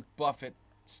 Jimmy Buffett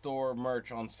store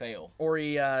merch on sale. Or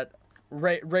he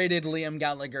raided Liam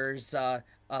Gallagher's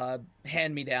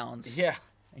hand-me-downs. Yeah.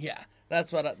 Yeah.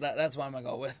 That's what I'm going to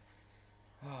go with.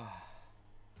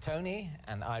 Tony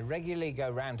and I regularly go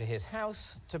round to his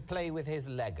house to play with his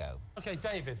Lego. Okay,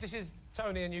 David, this is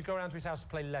Tony and you go around to his house to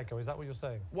play Lego. Is that what you're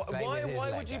saying?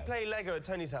 Why would you play Lego at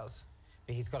Tony's house?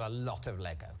 He's got a lot of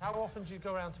Lego. How often do you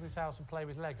go around to his house and play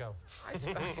with Lego? I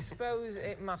suppose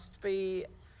it must be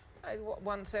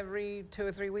once every 2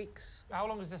 or 3 weeks. How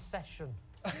long is a session?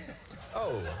 2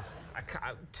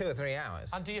 or 3 hours.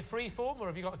 And do you freeform or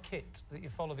have you got a kit that you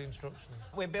follow the instructions?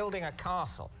 We're building a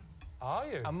castle. Are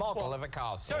you? A model of a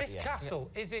castle. So this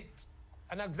castle, is it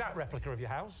an exact replica of your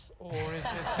house, or is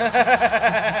it?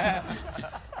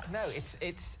 No, it's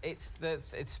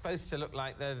supposed to look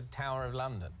like the Tower of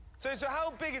London. So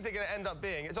how big is it going to end up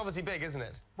being? It's obviously big, isn't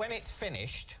it? When it's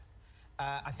finished,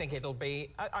 I think it'll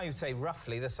be, I would say,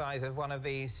 roughly the size of one of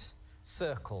these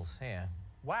circles here.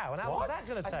 Wow, and how long's that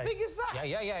going to take? As big as that?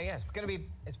 Yeah. It's going to be.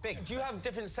 It's big. Do you have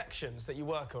different sections that you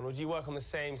work on, or do you work on the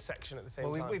same section at the same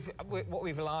time? What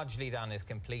we've largely done is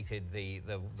completed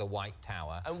the White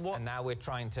Tower, and now we're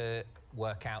trying to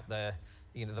work out the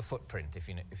footprint, if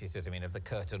you see what I mean, of the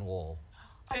curtain wall.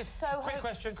 Quick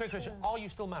question. Are you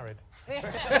still married? Yes,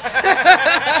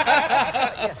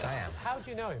 I am. How do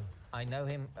you know him? I know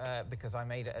him because I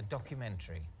made a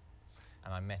documentary,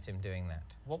 and I met him doing that.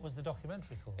 What was the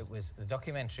documentary called? The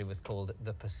documentary was called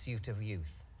The Pursuit of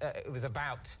Youth. It was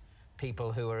about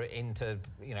people who are into,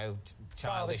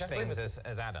 childish things as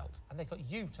adults. And they got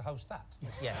you to host that?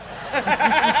 Yes.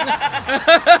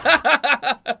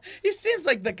 He seems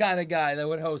like the kind of guy that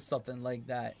would host something like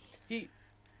that. He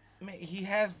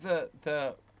has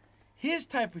his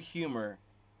type of humor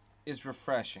is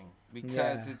refreshing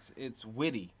because it's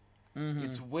witty. Mm-hmm.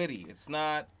 It's witty. It's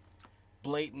not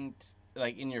blatant,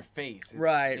 like in your face.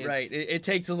 Right. It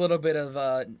takes a little bit of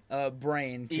a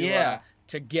brain to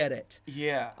get it.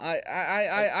 Yeah.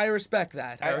 I respect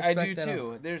that. I do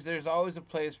too. There's always a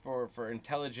place for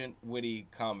intelligent, witty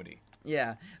comedy.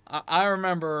 Yeah, I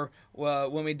remember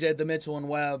when we did the Mitchell and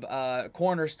Webb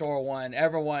corner store one.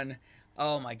 Everyone,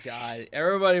 oh my God,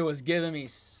 everybody was giving me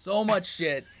so much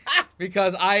shit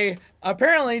because I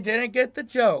apparently didn't get the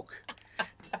joke.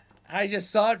 I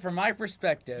just saw it from my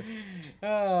perspective.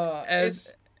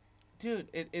 Dude,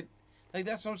 like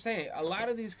that's what I'm saying. A lot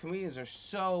of these comedians are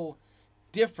so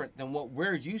different than what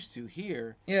we're used to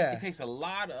here. Yeah, it takes a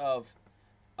lot of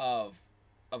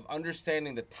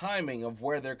understanding the timing of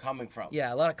where they're coming from.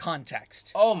 Yeah, a lot of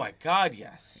context. Oh my God,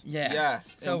 yes. Yeah.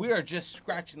 Yes. So, and we are just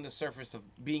scratching the surface of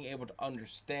being able to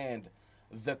understand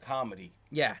the comedy.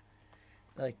 Yeah.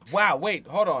 Like, wow, wait,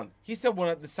 hold on. He said one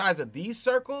of the size of these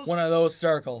circles? One of those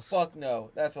circles. Fuck no,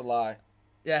 that's a lie.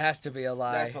 Yeah, it has to be a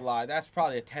lie. That's a lie. That's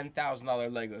probably a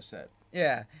 $10,000 Lego set.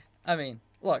 Yeah. I mean,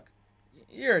 look,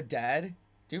 you're a dad.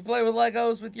 Do you play with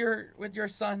Legos with your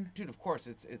son? Dude, of course.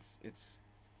 It's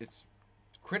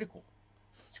critical.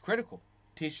 It's critical.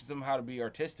 Teaches them how to be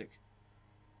artistic.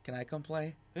 Can I come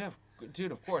play? Yeah,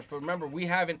 dude, of course. But remember, we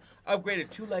haven't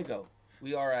upgraded to Lego.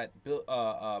 We are at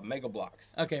Mega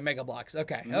Blocks. Okay, Mega Blocks.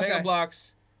 Okay. Mega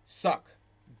Blocks suck,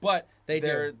 but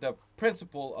they're the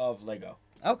principle of Lego.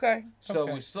 Okay. So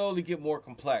we slowly get more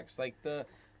complex. Like the,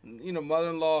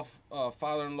 mother-in-law,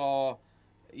 father-in-law,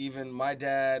 even my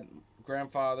dad,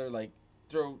 grandfather,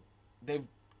 they've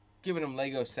given them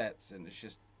Lego sets, and it's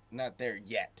just not there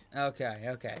yet.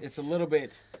 Okay. It's a little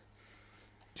bit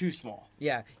too small.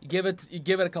 Yeah, you give it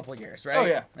a couple of years, right? Oh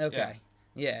yeah. Okay.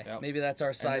 Yeah. Yep. Maybe that's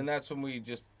our side. And that's when we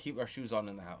just keep our shoes on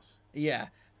in the house. Yeah,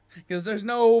 because there's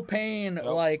no pain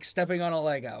like stepping on a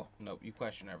Lego. Nope, you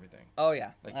question everything. Oh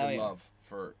yeah. Like your love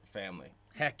for family.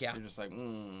 Heck yeah. You're just like,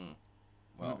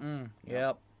 well.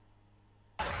 Yep.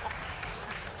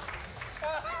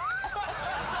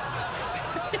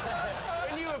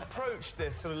 When you approached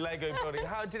this sort of Lego building,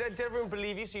 did everyone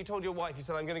believe you? So you told your wife, you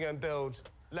said, I'm going to go and build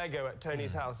Lego at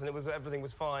Tony's house, and everything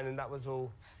was fine, and that was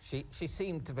all. She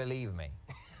seemed to believe me.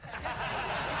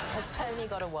 Has Tony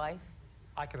got a wife?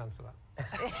 I can answer that.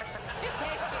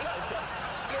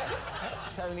 Yes,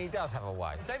 Tony does have a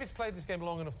wife. David's played this game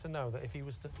long enough to know that if he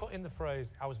was to put in the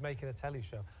phrase, I was making a telly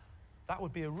show, that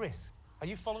would be a risk. Are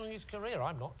you following his career?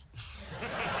 I'm not.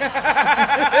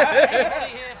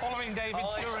 Anybody here following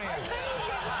David's career?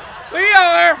 We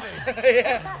are! I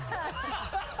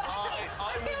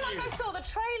feel like I saw the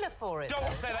trailer for it.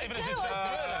 Don't say that even as a trailer.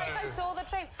 I saw the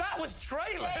trailer. That was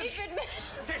trailers?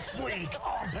 This week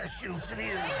on Pursuit of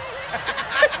You.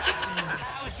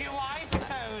 How's your wife,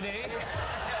 Tony?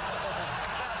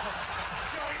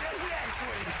 Join us next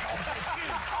week on Pursuit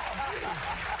of You.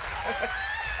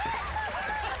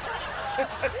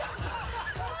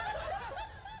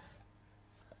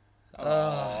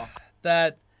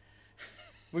 That.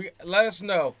 Let us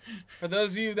know. For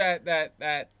those of you that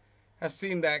have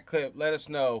seen that clip, let us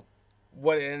know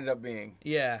what it ended up being.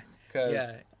 Yeah.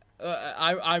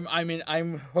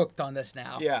 I'm hooked on this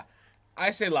now. Yeah.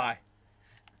 I say lie.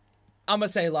 I'm gonna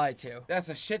say lie too. That's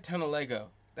a shit ton of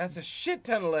Lego.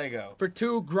 For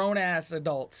two grown-ass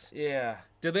adults. Yeah.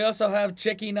 Do they also have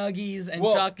chicky nuggies and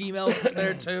chalky milk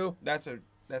there too? That's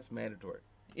mandatory.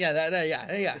 Yeah,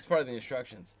 yeah. It's part of the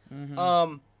instructions.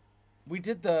 Mm-hmm. We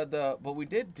did we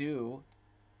did do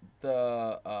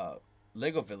the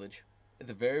Lego Village at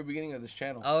the very beginning of this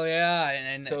channel. Oh yeah,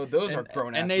 and so those are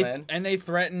grown-ass men. And they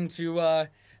threatened to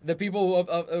the people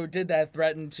who did that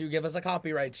threatened to give us a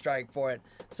copyright strike for it.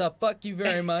 So fuck you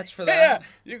very much for that. Yeah,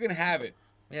 you can have it.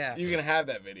 Yeah, you can have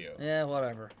that video. Yeah,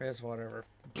 whatever. It's whatever.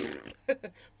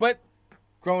 But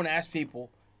grown-ass people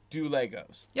do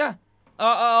Legos. Yeah,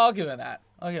 I'll give him that.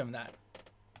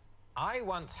 I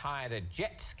once hired a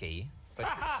jet ski, but...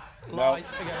 Lie.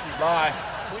 Forget it. Lie.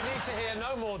 We need to hear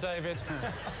no more, David.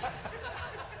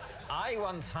 I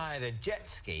once hired a jet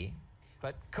ski,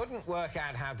 but couldn't work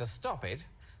out how to stop it,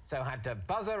 so had to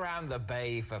buzz around the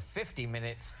bay for 50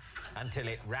 minutes until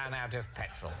it ran out of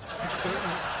petrol.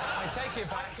 I take it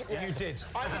back. You did.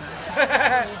 I would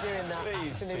say you doing that.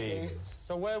 Please, Absolutely.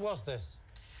 So where was this?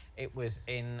 It was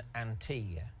in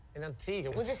Antigua. In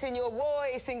Antigua. Was this in your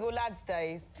single lads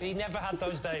days? He never had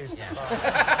those days. Yeah.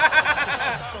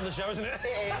 First time on the show, isn't it?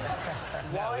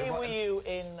 Why were you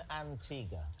in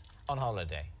Antigua? On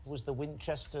holiday. Was the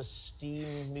Winchester Steam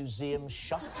Museum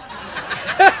shut?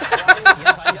 Yes,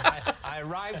 I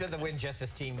arrived at the Winchester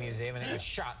Steam Museum and it was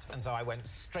shut, and so I went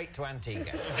straight to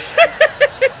Antigua.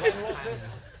 When was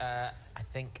this? I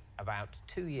think about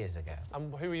 2 years ago.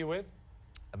 And who were you with?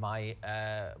 My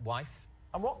wife.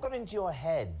 And what got into your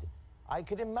head? I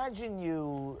could imagine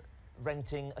you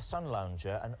renting a sun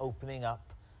lounger and opening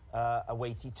up a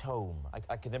weighty tome.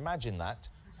 I could imagine that.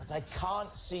 But I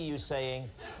can't see you saying,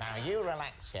 now you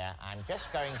relax here, I'm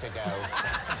just going to go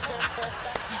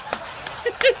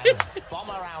and bomb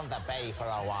around the bay for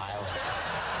a while.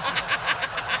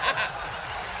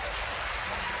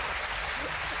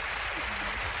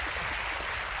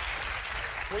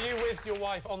 Were you with your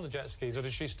wife on the jet skis, or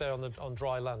did she stay on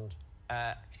dry land?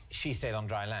 She stayed on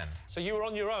dry land. So you were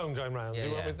on your own going round? Yeah,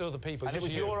 you weren't with other people? And it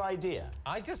was your idea?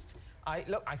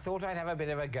 Look, I thought I'd have a bit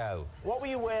of a go. What were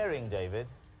you wearing, David?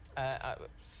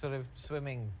 Sort of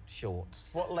swimming shorts.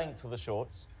 What length were the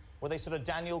shorts? Were they sort of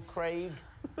Daniel Craig,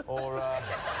 or...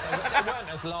 They weren't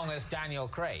as long as Daniel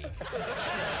Craig.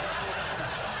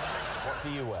 What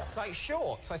do you wear? Like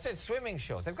shorts. I said swimming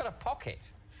shorts. They've got a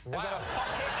pocket. They've got a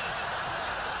pocket.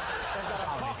 They've got a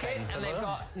pocket, and they've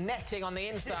got netting on the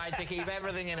inside to keep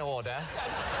everything in order.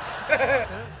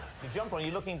 You jump on,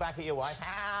 you're looking back at your wife.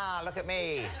 Ah, look at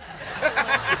me. And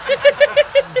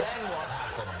then what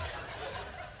happens?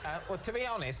 Well, to be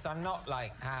honest, I'm not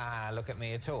like, look at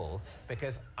me at all,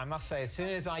 because I must say, as soon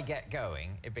as I get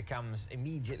going, it becomes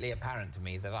immediately apparent to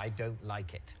me that I don't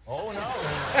like it. Oh, no.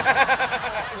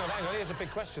 Hang on, here's a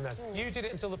big question then. You did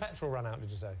it until the petrol ran out, did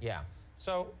you say? Yeah.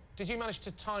 So, did you manage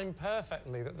to time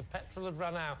perfectly that the petrol had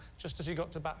run out just as you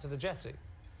got back to the jetty?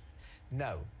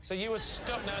 No. So you were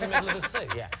stuck now in the middle of the sea?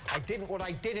 Yeah. What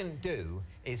I didn't do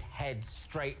is head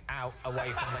straight out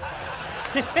away from the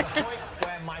coast. The point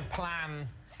where my plan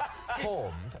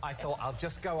formed, I thought I'll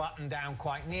just go up and down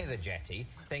quite near the jetty,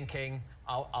 thinking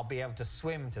I'll be able to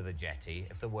swim to the jetty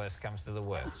if the worst comes to the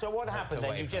worst. So what happened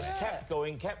then? You just kept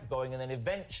going, and then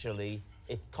eventually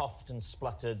it coughed and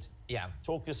spluttered. Yeah.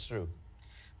 Talk us through.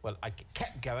 Well, I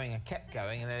kept going, and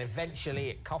then eventually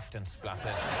it coughed and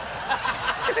spluttered.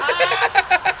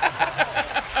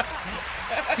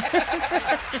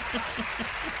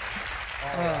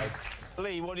 All right.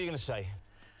 Lee, what are you going to say?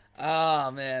 Oh,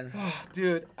 man.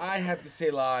 Dude, I have to say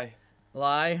lie.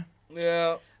 Lie?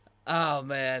 Yeah. Oh,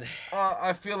 man.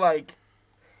 I feel like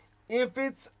if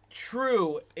it's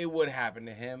true, it would happen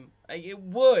to him. Like, it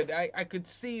would. I could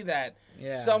see that.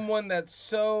 Yeah. Someone that's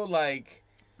so, like,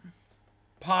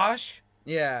 posh.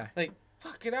 Yeah. Like,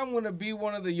 fuck it, I'm going to be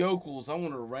one of the yokels. I'm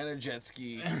going to rent a jet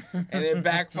ski. And it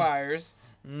backfires.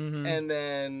 Mm-hmm. And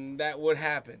then that would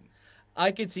happen.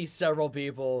 I could see several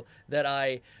people that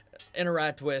I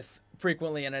interact with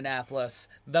frequently in Annapolis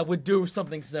that would do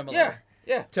something similar. Yeah,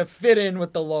 yeah. To fit in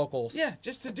with the locals. Yeah,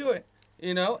 just to do it.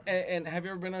 You know? And have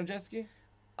you ever been on a jet ski?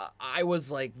 I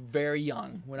was, like, very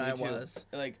young when I too. was.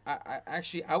 Like,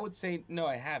 I would say no,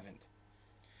 I haven't.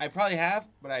 I probably have,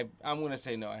 but I'm going to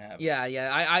say no, I haven't.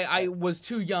 Yeah. I was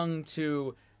too young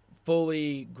to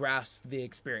fully grasp the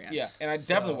experience. Yeah, and I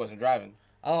definitely wasn't driving.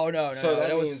 Oh, no. So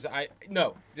that means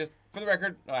no, just for the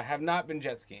record, no, I have not been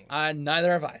jet skiing.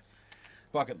 Neither have I.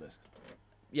 Bucket list.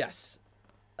 Yes.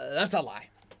 That's a lie.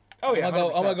 Oh, yeah, I'm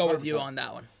going to go 100%. with you on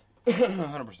that one.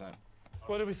 100%.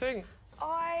 What do we think?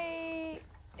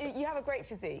 You have a great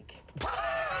physique. You've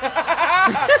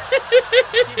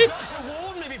got to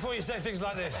warn me before you say things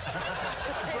like this.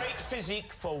 Great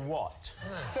physique for what?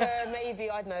 For maybe,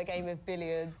 I don't know, a game of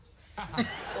billiards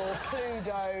or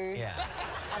Cluedo. Yeah.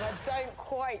 And I don't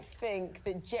quite think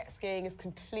that jet skiing is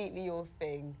completely your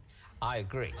thing. I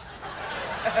agree.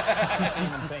 I don't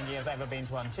even think he has ever been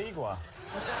to Antigua.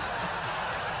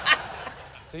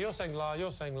 So you're saying lie, you're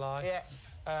saying lie. Yeah.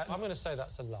 I'm going to say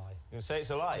that's a lie. You're going to say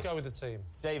it's a lie? I'll go with the team.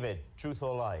 David, truth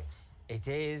or lie? It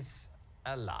is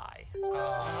a lie.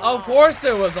 Of course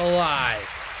it was a lie.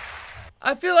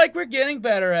 I feel like we're getting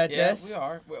better at this.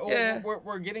 Yeah, we are.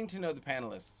 We're getting to know the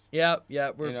panelists. Yep.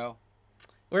 We're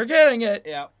We're getting it.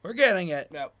 Yeah. We're getting it.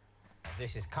 Yep.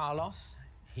 This is Carlos.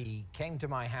 He came to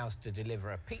my house to deliver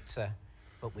a pizza,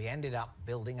 but we ended up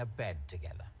building a bed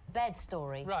together. Bed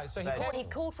story. Right, so he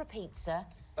called for a pizza.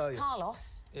 Oh, yeah.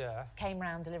 Carlos came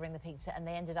round delivering the pizza, and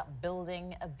they ended up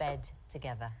building a bed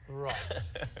together. Right.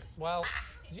 Well,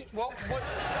 what?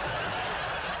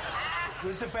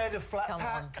 Was the bed a flat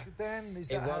pack then? Is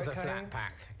that It was how a came? flat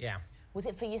pack, yeah. Was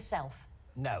it for yourself?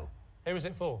 No. Who was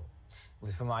it for? It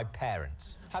was for my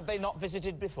parents. Had they not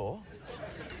visited before?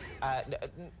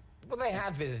 Well, they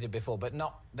had visited before, but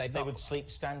not... They would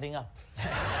sleep standing up.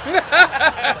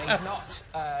 They'd not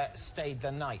stayed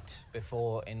the night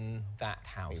before in that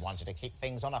house. We wanted to keep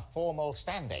things on a formal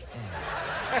standing. Do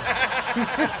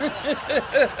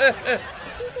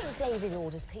you think David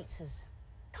orders pizzas?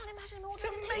 Can't imagine him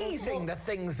ordering It's amazing the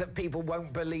things that people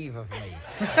won't believe of me.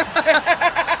 Imagine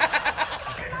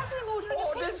him ordering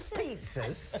Orders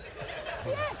pizzas?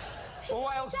 Yes. Well,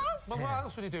 what else? Does? Well, what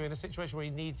else would he do in a situation where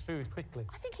he needs food quickly?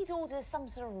 I think he'd order some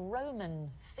sort of Roman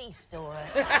feast or a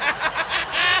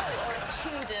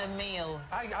Tudor meal.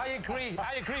 I agree,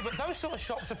 but those sort of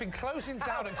shops have been closing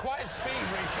down at quite a speed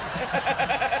recently.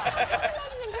 I can't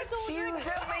imagine him just ordering...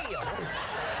 Tudor meal?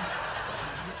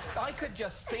 I could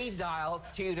just speed dial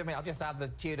Tudor meal. I'll just have the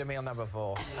Tudor meal number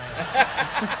 4.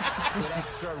 With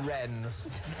extra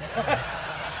wrens.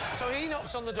 So he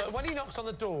knocks on the door. When he knocks on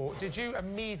the door, did you have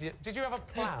a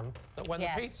plan that when the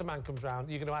pizza man comes round,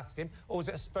 you're going to ask him, or was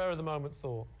it a spur of the moment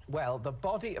thought? Well, the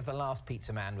body of the last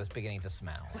pizza man was beginning to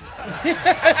smell. You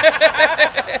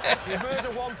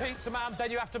murder one pizza man, then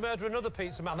you have to murder another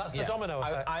pizza man. That's the domino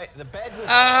effect. The bed was...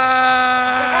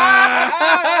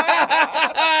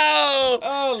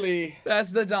 Holy.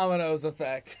 That's the dominoes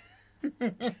effect.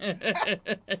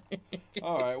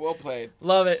 All right, well played.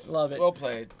 Love it, love it. Well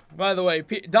played. By the way,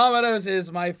 Domino's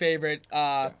is my favorite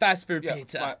fast food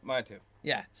pizza. Mine too.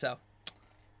 Yeah, so.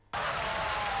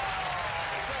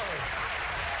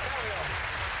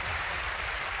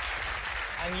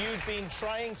 And you'd been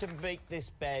trying to make this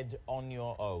bed on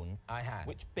your own. I had.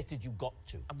 Which bit had you got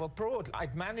to? Well, broadly,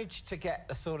 I'd managed to get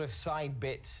the sort of side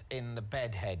bits in the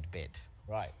bed head bit.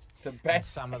 Right. The bed. And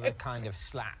some of the kind of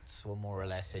slats were more or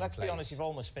less in Let's place. be honest, you've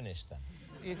almost finished then.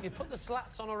 You put the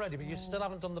slats on already, but you still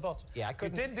haven't done the bottom. Yeah, I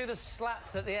couldn't... You didn't do the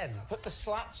slats at the end. Put the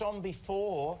slats on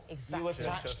before you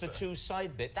attached the two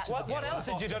side bits. What else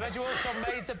did you do? Had you also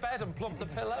made the bed and plumped the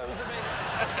pillows? I mean,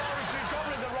 you're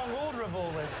probably in the wrong order of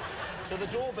all this. So the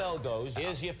doorbell goes,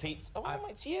 here's your pizza. Oh,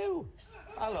 it's you.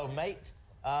 Hello, mate.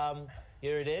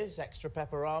 Here it is, extra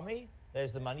pepperami.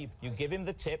 There's the money. You give him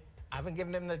the tip. I haven't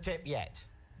given him the tip yet.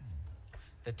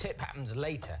 The tip happens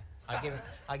later. I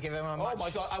give him a much... Oh, my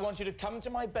God, I want you to come to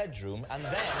my bedroom and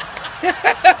then...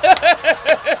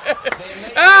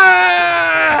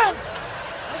 I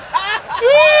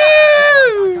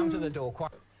come to the door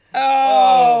quite...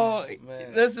 Oh,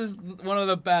 this is one of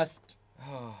the best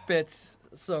bits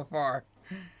so far.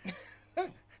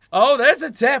 Oh, there's a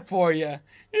tip for you.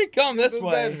 You come this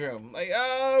way. Bedroom. Like,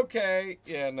 oh, okay.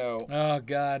 Yeah, no. Oh,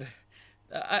 God.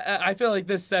 I feel like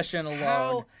this session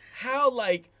alone... How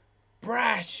like,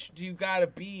 brash do you gotta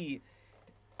be?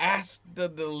 Ask the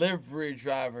delivery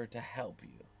driver to help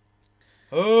you.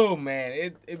 Oh,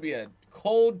 man. It'd be a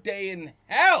cold day in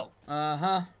hell.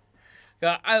 Uh-huh.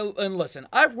 And listen,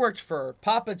 I've worked for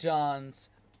Papa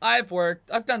John's. I've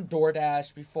done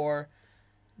DoorDash before.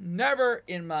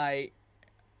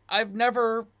 I've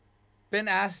never been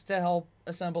asked to help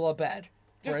assemble a bed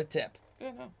for a tip.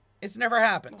 Yeah, no. It's never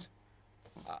happened.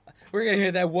 We're going to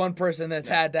hear that one person that's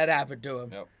had that happen to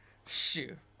him. Yep.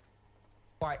 Shoot.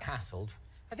 Quite hassled.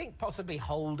 I think possibly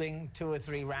holding 2 or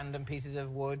 3 random pieces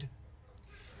of wood.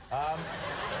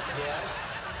 Yes.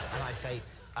 And I say,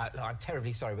 look, I'm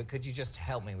terribly sorry, but could you just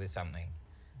help me with something?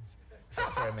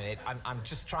 For a minute. I'm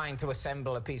just trying to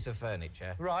assemble a piece of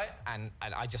furniture. Right. And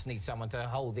I just need someone to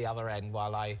hold the other end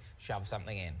while I shove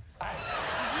something in. I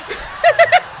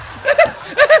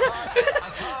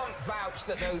can't vouch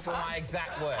that those were my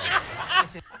exact words.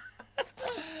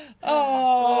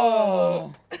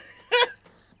 Oh.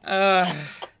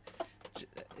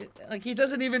 Like he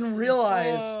doesn't even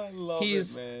realize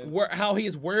how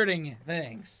he's wording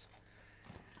things.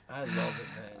 I love it,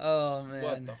 man. Oh man.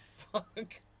 What the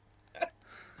fuck?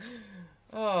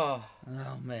 Oh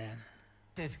man.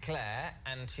 This is Claire,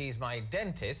 and she's my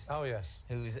dentist. Oh yes.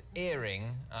 Whose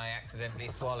earring I accidentally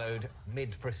swallowed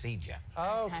mid-procedure.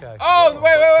 Okay.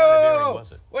 Oh,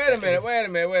 wait a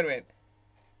minute.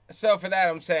 So for that,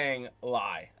 I'm saying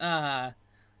lie.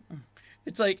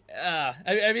 It's like,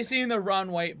 have you seen the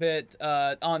Ron White bit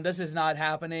on This Is Not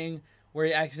Happening, where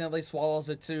he accidentally swallows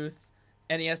a tooth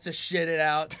and he has to shit it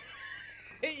out?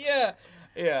 Yeah,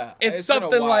 Yeah. It's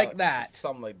something like that. It's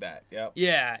something like that. Yep.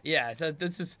 Yeah. So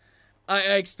this is. I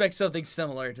expect something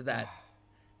similar to that.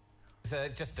 It's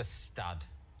just a stud.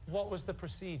 What was the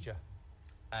procedure?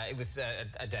 It was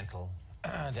a dental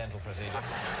procedure.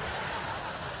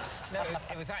 No,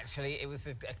 it was actually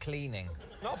a cleaning.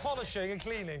 Not polishing, a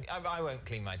cleaning. I won't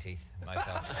clean my teeth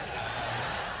myself.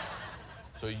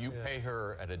 So you pay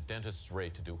her at a dentist's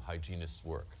rate to do hygienist's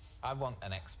work? I want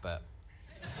an expert.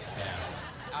 Yeah.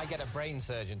 I get a brain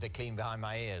surgeon to clean behind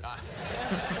my ears.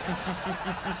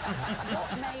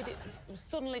 What made it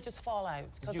suddenly just fall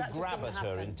out? Did you grab at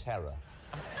her in terror?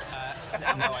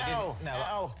 No, I didn't.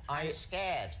 No, I'm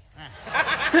scared.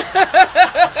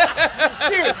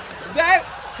 Dude,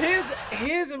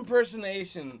 his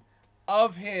impersonation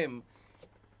of him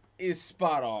is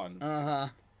spot on.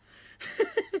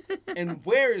 And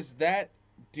where is that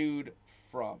dude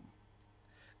from?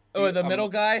 Oh, the middle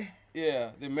guy?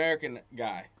 Yeah, the American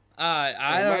guy.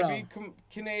 I don't know. Might be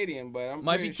Canadian, but I'm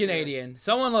might pretty be Canadian.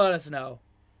 Someone let us know.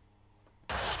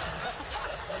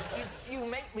 You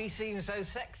make me seem so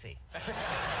sexy. No,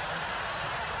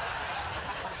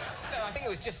 I think it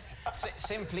was just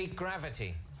simply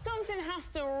gravity. Something has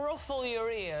to ruffle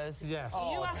your ears. Yes.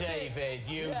 Oh, David,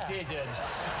 you didn't.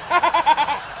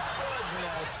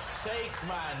 Goodness sake,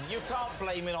 man. You can't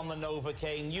blame it on the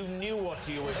Novocaine. You knew what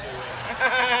you were doing.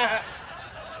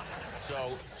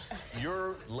 So,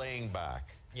 you're laying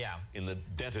back in the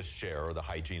dentist chair or the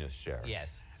hygienist chair.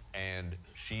 Yes. And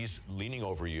she's leaning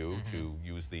over you to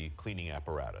use the cleaning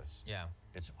apparatus. Yeah.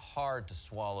 It's hard to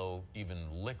swallow even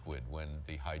liquid when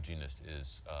the hygienist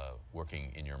is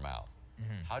working in your mouth.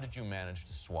 How did you manage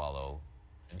to swallow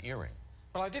an earring?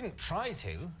 Well, I didn't try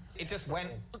to. It just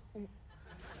went... And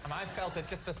I felt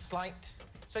just a slight...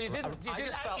 So you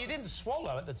didn't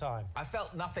swallow at the time? I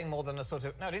felt nothing more than a sort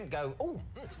of... No, I didn't go, ooh.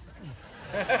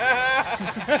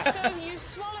 So you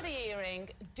swallow the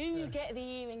earring. Do you get the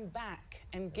earring back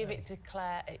and give it to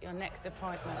Claire at your next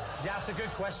appointment? Yeah, that's a good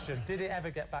question. Did it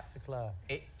ever get back to Claire?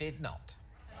 It did not.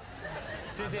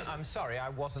 I'm sorry, I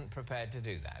wasn't prepared to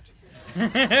do that. You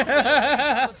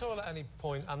sat on the toilet at any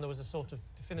point and there was a sort of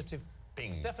definite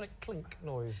clink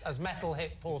noise as metal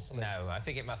hit porcelain? No, I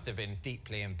think it must have been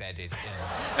deeply embedded in...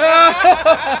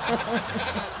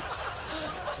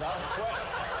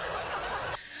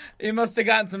 He must have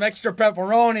gotten some extra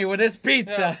pepperoni with his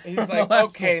pizza. Yeah, he's like,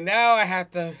 okay, now I have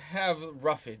to have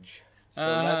roughage. So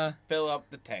let's fill up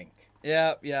the tank.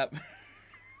 Yep. When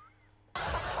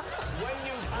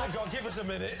you... Oh, God, give us a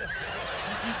minute.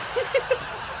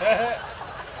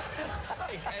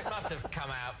 It must have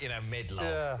come out, mid-log.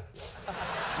 Yeah.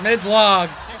 Mid-log.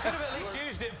 You could have at least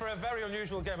used it for a very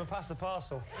unusual game of Pass the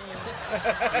Parcel.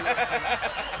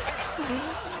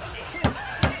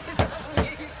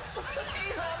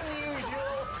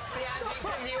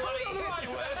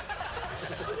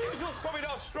 Unusual's probably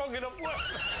not a strong enough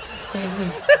word.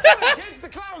 Sorry, kids, the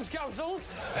clown's cancelled.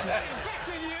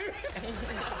 Better you.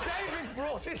 David's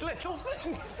brought his little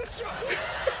thing to show.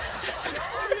 Use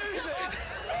it.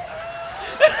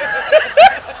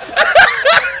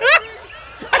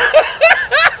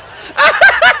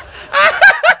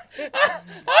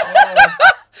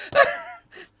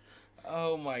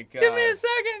 Oh my God. Give me a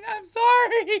second. I'm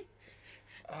sorry.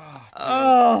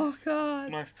 Oh,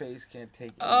 God. My face can't take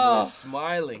it. I'm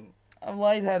smiling. I'm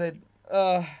lightheaded.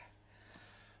 One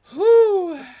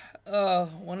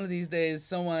of these days,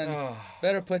 someone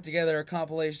better put together a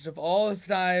compilation of all the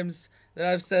times that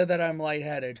I've said that I'm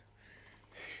lightheaded.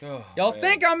 Y'all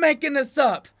think I'm making this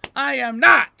up. I am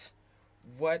not.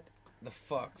 What the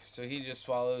fuck? So he just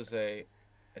swallows an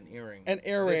earring. An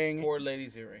earring. This poor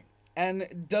lady's earring.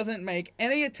 And doesn't make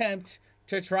any attempt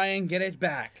to try and get it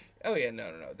back. Oh, yeah,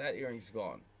 no. That earring's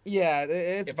gone. Yeah,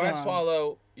 it's gone. If I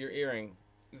swallow your earring,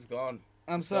 it's gone.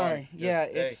 I'm sorry. Yeah,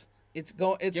 it's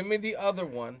gone. Give me the other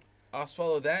one. I'll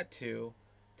swallow that too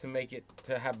to make it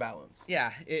to have balance.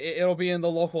 Yeah, it'll be in the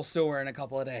local sewer in a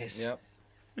couple of days. Yep.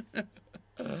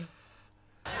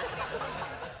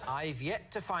 I've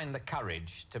yet to find the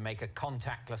courage to make a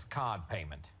contactless card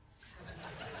payment.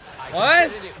 I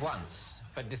considered it once,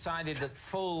 but decided that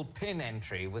full PIN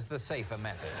entry was the safer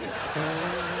method.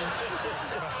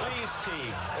 Please,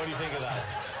 team, what do you think of that?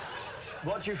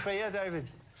 What do you fear, David?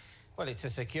 Well, it's a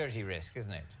security risk,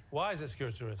 isn't it? Why is it a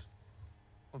security risk?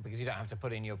 Well, because you don't have to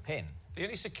put in your PIN. The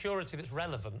only security that's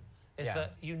relevant is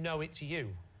that you know it's you.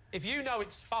 If you know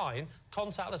it's fine,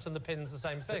 contactless and the PIN's the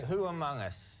same thing. But who among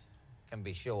us can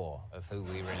be sure of who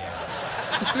we really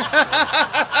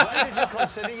are? When did you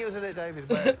consider using it,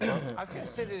 David? I've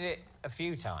considered it a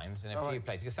few times in a few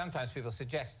places, because sometimes people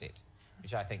suggest it,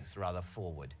 which I think is rather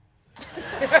forward.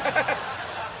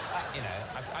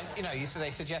 They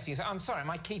suggest you say, I'm sorry,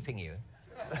 am I keeping you?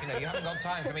 You know, you haven't got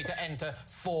time for me to enter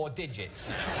 4 digits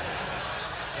now.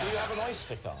 Do you have an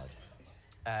Oyster card?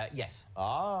 Yes.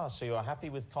 Ah, so you're happy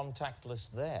with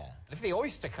contactless there? If the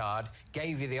Oyster card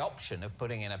gave you the option of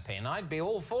putting in a PIN, I'd be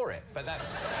all for it. But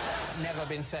that's never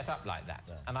been set up like that.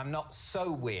 No. And I'm not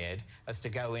so weird as to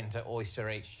go into Oyster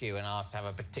HQ and ask to have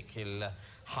a particular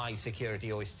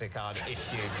high-security Oyster card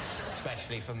issued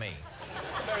especially for me.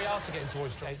 It's very hard to get into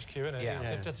Oyster HQ, isn't it? Yeah. You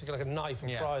have to take like a knife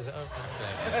and prise it open.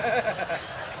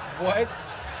 What? Well,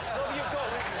 you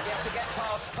have to get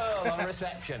past Pearl on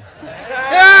reception.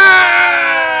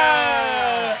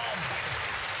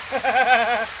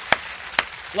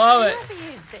 Love it. Have you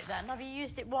ever used it then? Have you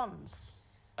used it once?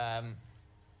 I've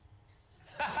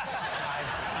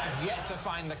yet to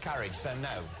find the courage, so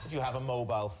no. Do you have a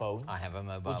mobile phone? I have a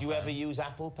mobile phone. Would you ever use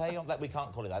Apple Pay? We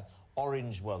can't call it that.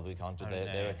 Orange, well, we can't do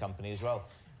they're a company as well.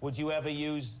 Would you ever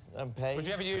use Pay? Would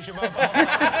you ever use your mobile phone?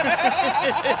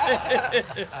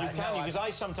 You can, because I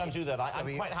sometimes do that.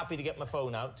 I'm quite happy to get my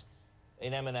phone out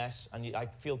in M&S, and I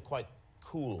feel quite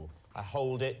cool. I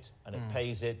hold it, and it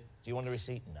pays it. Do you want a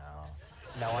receipt? No.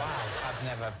 No, I've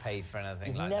never paid for anything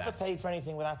like that. You've never paid for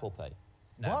anything with Apple Pay?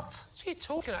 No. What? What are you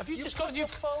talking about? Have you just got a new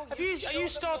phone? Are you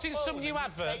starting some new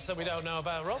adverts that we don't know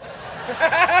about, Rob?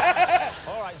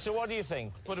 All right, so what do you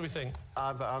think? What do we think?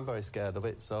 I'm very scared of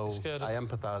it, so I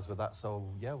empathise with that, so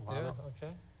yeah, why not?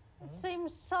 Okay. It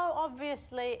seems so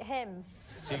obviously him.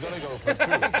 So you've got to go for it.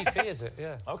 I think he fears it,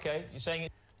 yeah. Okay, you're saying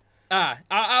it...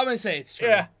 I'm going to say it's true.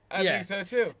 Yeah, I think so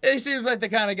too. He seems like the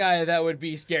kind of guy that would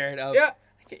be scared of... Yeah.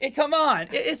 Come on,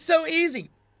 it's so easy.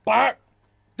 Bark.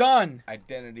 Done.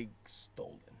 Identity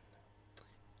stolen.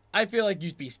 I feel like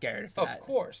you'd be scared of that.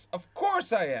 Of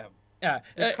course I am. Yeah.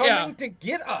 They're coming to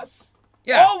get us.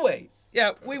 Yeah. Always.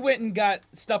 Yeah, we went and got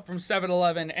stuff from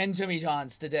 7-Eleven and Jimmy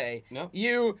John's today. No.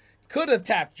 You could have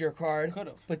tapped your card. Could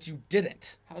have. But you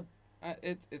didn't. How?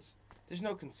 There's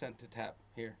no consent to tap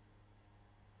here.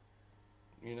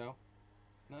 You know?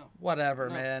 No. Whatever,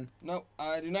 man. No,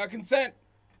 I do not consent.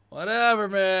 Whatever,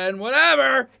 man.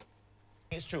 Whatever.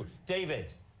 It's true.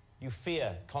 David, you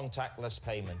fear contactless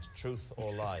payment. Truth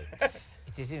or lie? It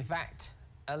is, in fact,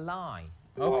 a lie.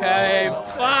 Okay,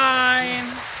 fine.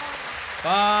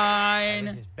 Fine.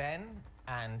 This is Ben,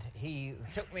 and he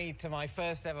took me to my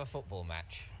first ever football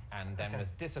match, and then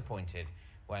was disappointed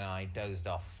when I dozed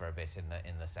off for a bit in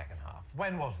the second half.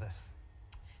 When was this?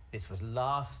 This was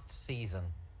last season.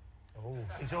 Oh,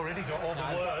 he's already got all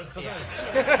the words, hasn't he?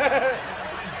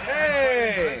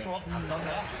 Hey! This one,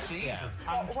 last season.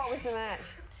 Yeah. What was the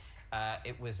match?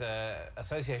 It was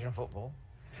association football.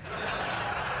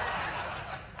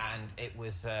 And it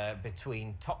was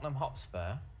between Tottenham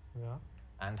Hotspur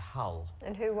and Hull.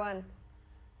 And who won?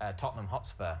 Tottenham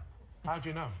Hotspur. How do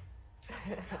you know?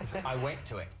 I went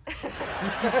to it.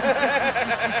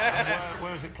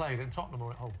 Where was it played? In Tottenham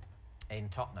or at Hull? In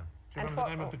Tottenham. Do you remember the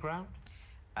name of the ground?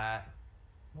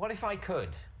 What if I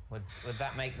could? Would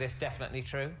that make this definitely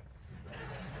true?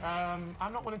 I'm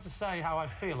not willing to say how I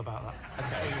feel about that.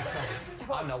 Okay. So you say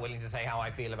it. I'm not willing to say how I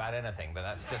feel about anything, but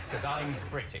that's just because I'm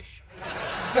British.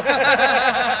 Yes,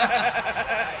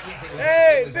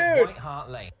 it was at White Hart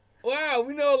Lane. Wow,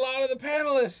 we know a lot of the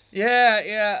panelists.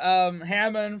 Yeah.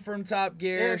 Hammond from Top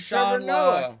Gear, Sean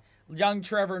Locke, young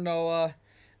Trevor Noah.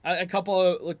 A couple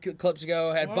of clips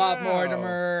ago had Bob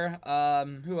Mortimer.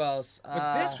 Who else?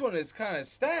 But this one is kind of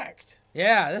stacked.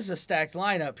 Yeah, this is a stacked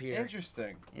lineup here.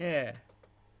 Interesting. Yeah.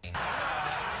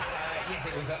 Yes,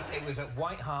 it was at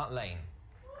White Hart Lane.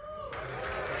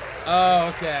 Oh,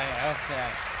 okay.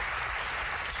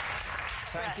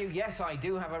 Thank you. Yes, I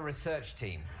do have a research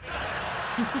team.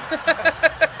 Do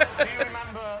you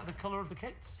remember the colour of the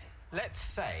kits? Let's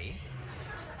say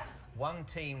one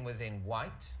team was in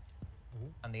white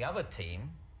and the other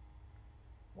team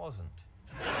wasn't.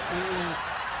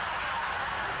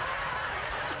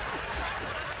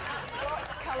 What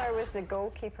colour was the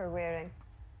goalkeeper wearing?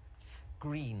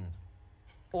 Green.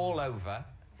 All over,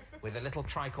 with a little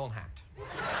tricorn hat.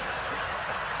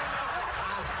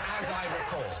 As I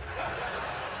recall.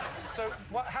 So,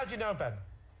 how do you know Ben?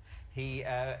 He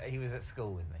was at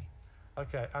school with me.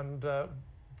 Okay, and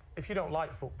if you don't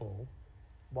like football,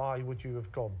 why would you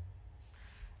have gone?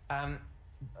 I'm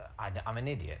an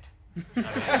idiot.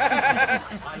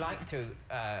 I like to...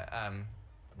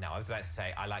 no, I was about to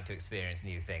say I like to experience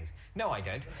new things. No, I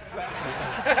don't. But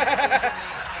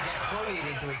I get bullied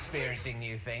into experiencing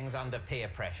new things under peer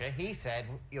pressure. He said,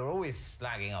 you're always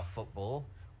slagging off football.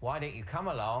 Why don't you come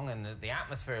along and the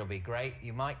atmosphere will be great.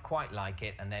 You might quite like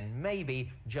it. And then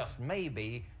maybe, just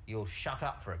maybe, you'll shut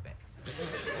up for a bit.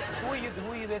 Who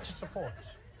are you there to support?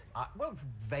 Well,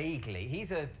 vaguely.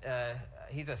 He's a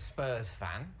Spurs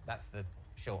fan. That's the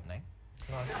shortening.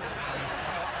 Nice. So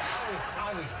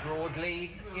I was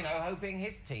broadly, you know, hoping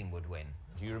his team would win.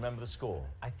 Do you remember the score?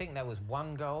 I think there was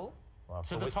one goal. Well,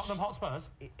 to the Tottenham Hotspurs?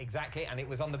 Exactly, and it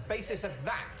was on the basis of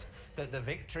that that the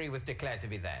victory was declared to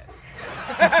be theirs.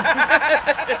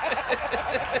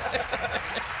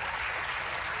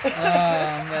 Oh,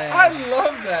 man. I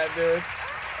love that, dude.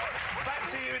 Back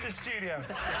to you in the studio.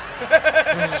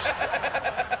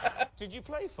 Did you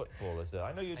play football as a...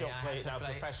 I know you don't play it now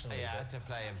professionally. Yeah, I had to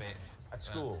play a bit. At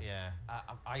school? Yeah.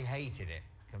 I hated it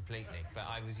completely, but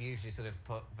I was usually sort of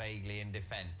put vaguely in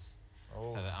defence.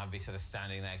 So that I'd be sort of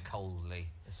standing there coldly.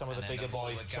 Some of the bigger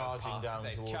boys charging down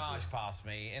towards you. They charge past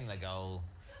me in the goal,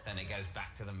 then it goes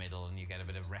back to the middle and you get a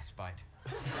bit of respite.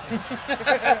 And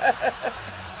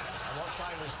what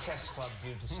time was chess club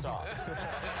due to start?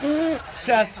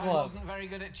 Chess club. I wasn't very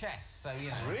good at chess, so, you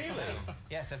know. Really?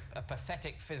 Yes, a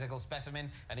pathetic physical specimen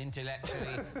and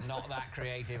intellectually not that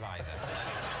creative either.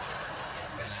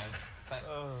 You know. But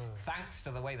thanks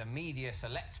to the way the media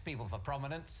selects people for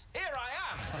prominence, here I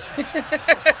am!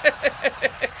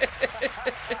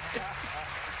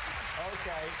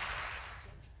 Okay.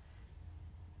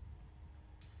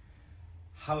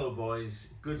 Hello,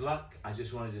 boys. Good luck. I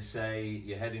just wanted to say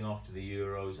you're heading off to the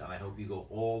Euros, and I hope you go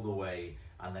all the way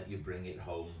and that you bring it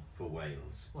home for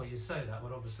Wales. Well, you say that,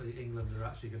 but obviously England are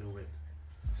actually going to win.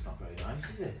 That's not very nice,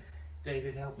 is it?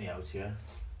 David, help me out here.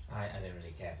 I don't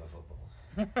really care for football.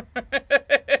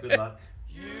 Good luck.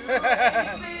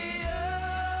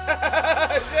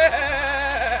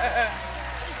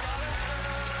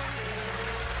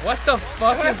 What the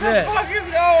fuck is this? What the fuck is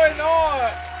going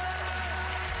on?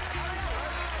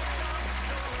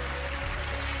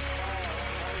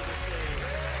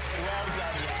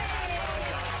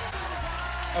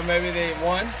 Or maybe they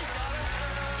won.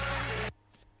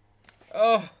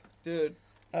 Oh, dude.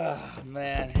 Oh,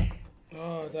 man.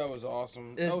 Oh, that was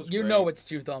awesome. It's, That was you great. know it's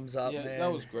 2 thumbs up, Yeah, man.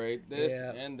 that was great. This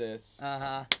and this.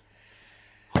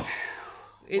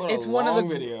 It's one of the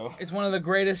video. It's one of the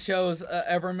greatest shows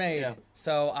ever made. Yeah.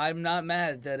 So I'm not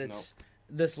mad that it's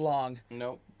this long.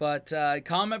 Nope. But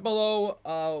comment below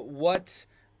what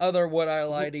other Would I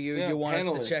Lie to You you want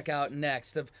us to check out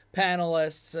next of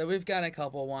panelists. We've got a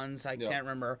couple ones I can't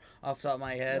remember off the top of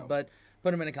my head, but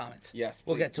put them in the comments. Yes,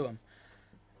 we'll get please. to them.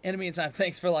 In the meantime,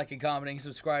 thanks for liking, commenting,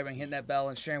 subscribing, hitting that bell,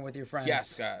 and sharing with your friends.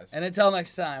 Yes, guys. And until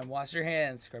next time, wash your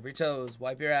hands, scrub your toes,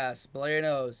 wipe your ass, blow your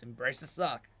nose, embrace the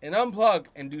suck. And unplug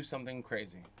and do something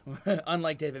crazy.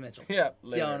 Unlike David Mitchell. Yeah,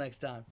 See y'all later. next time.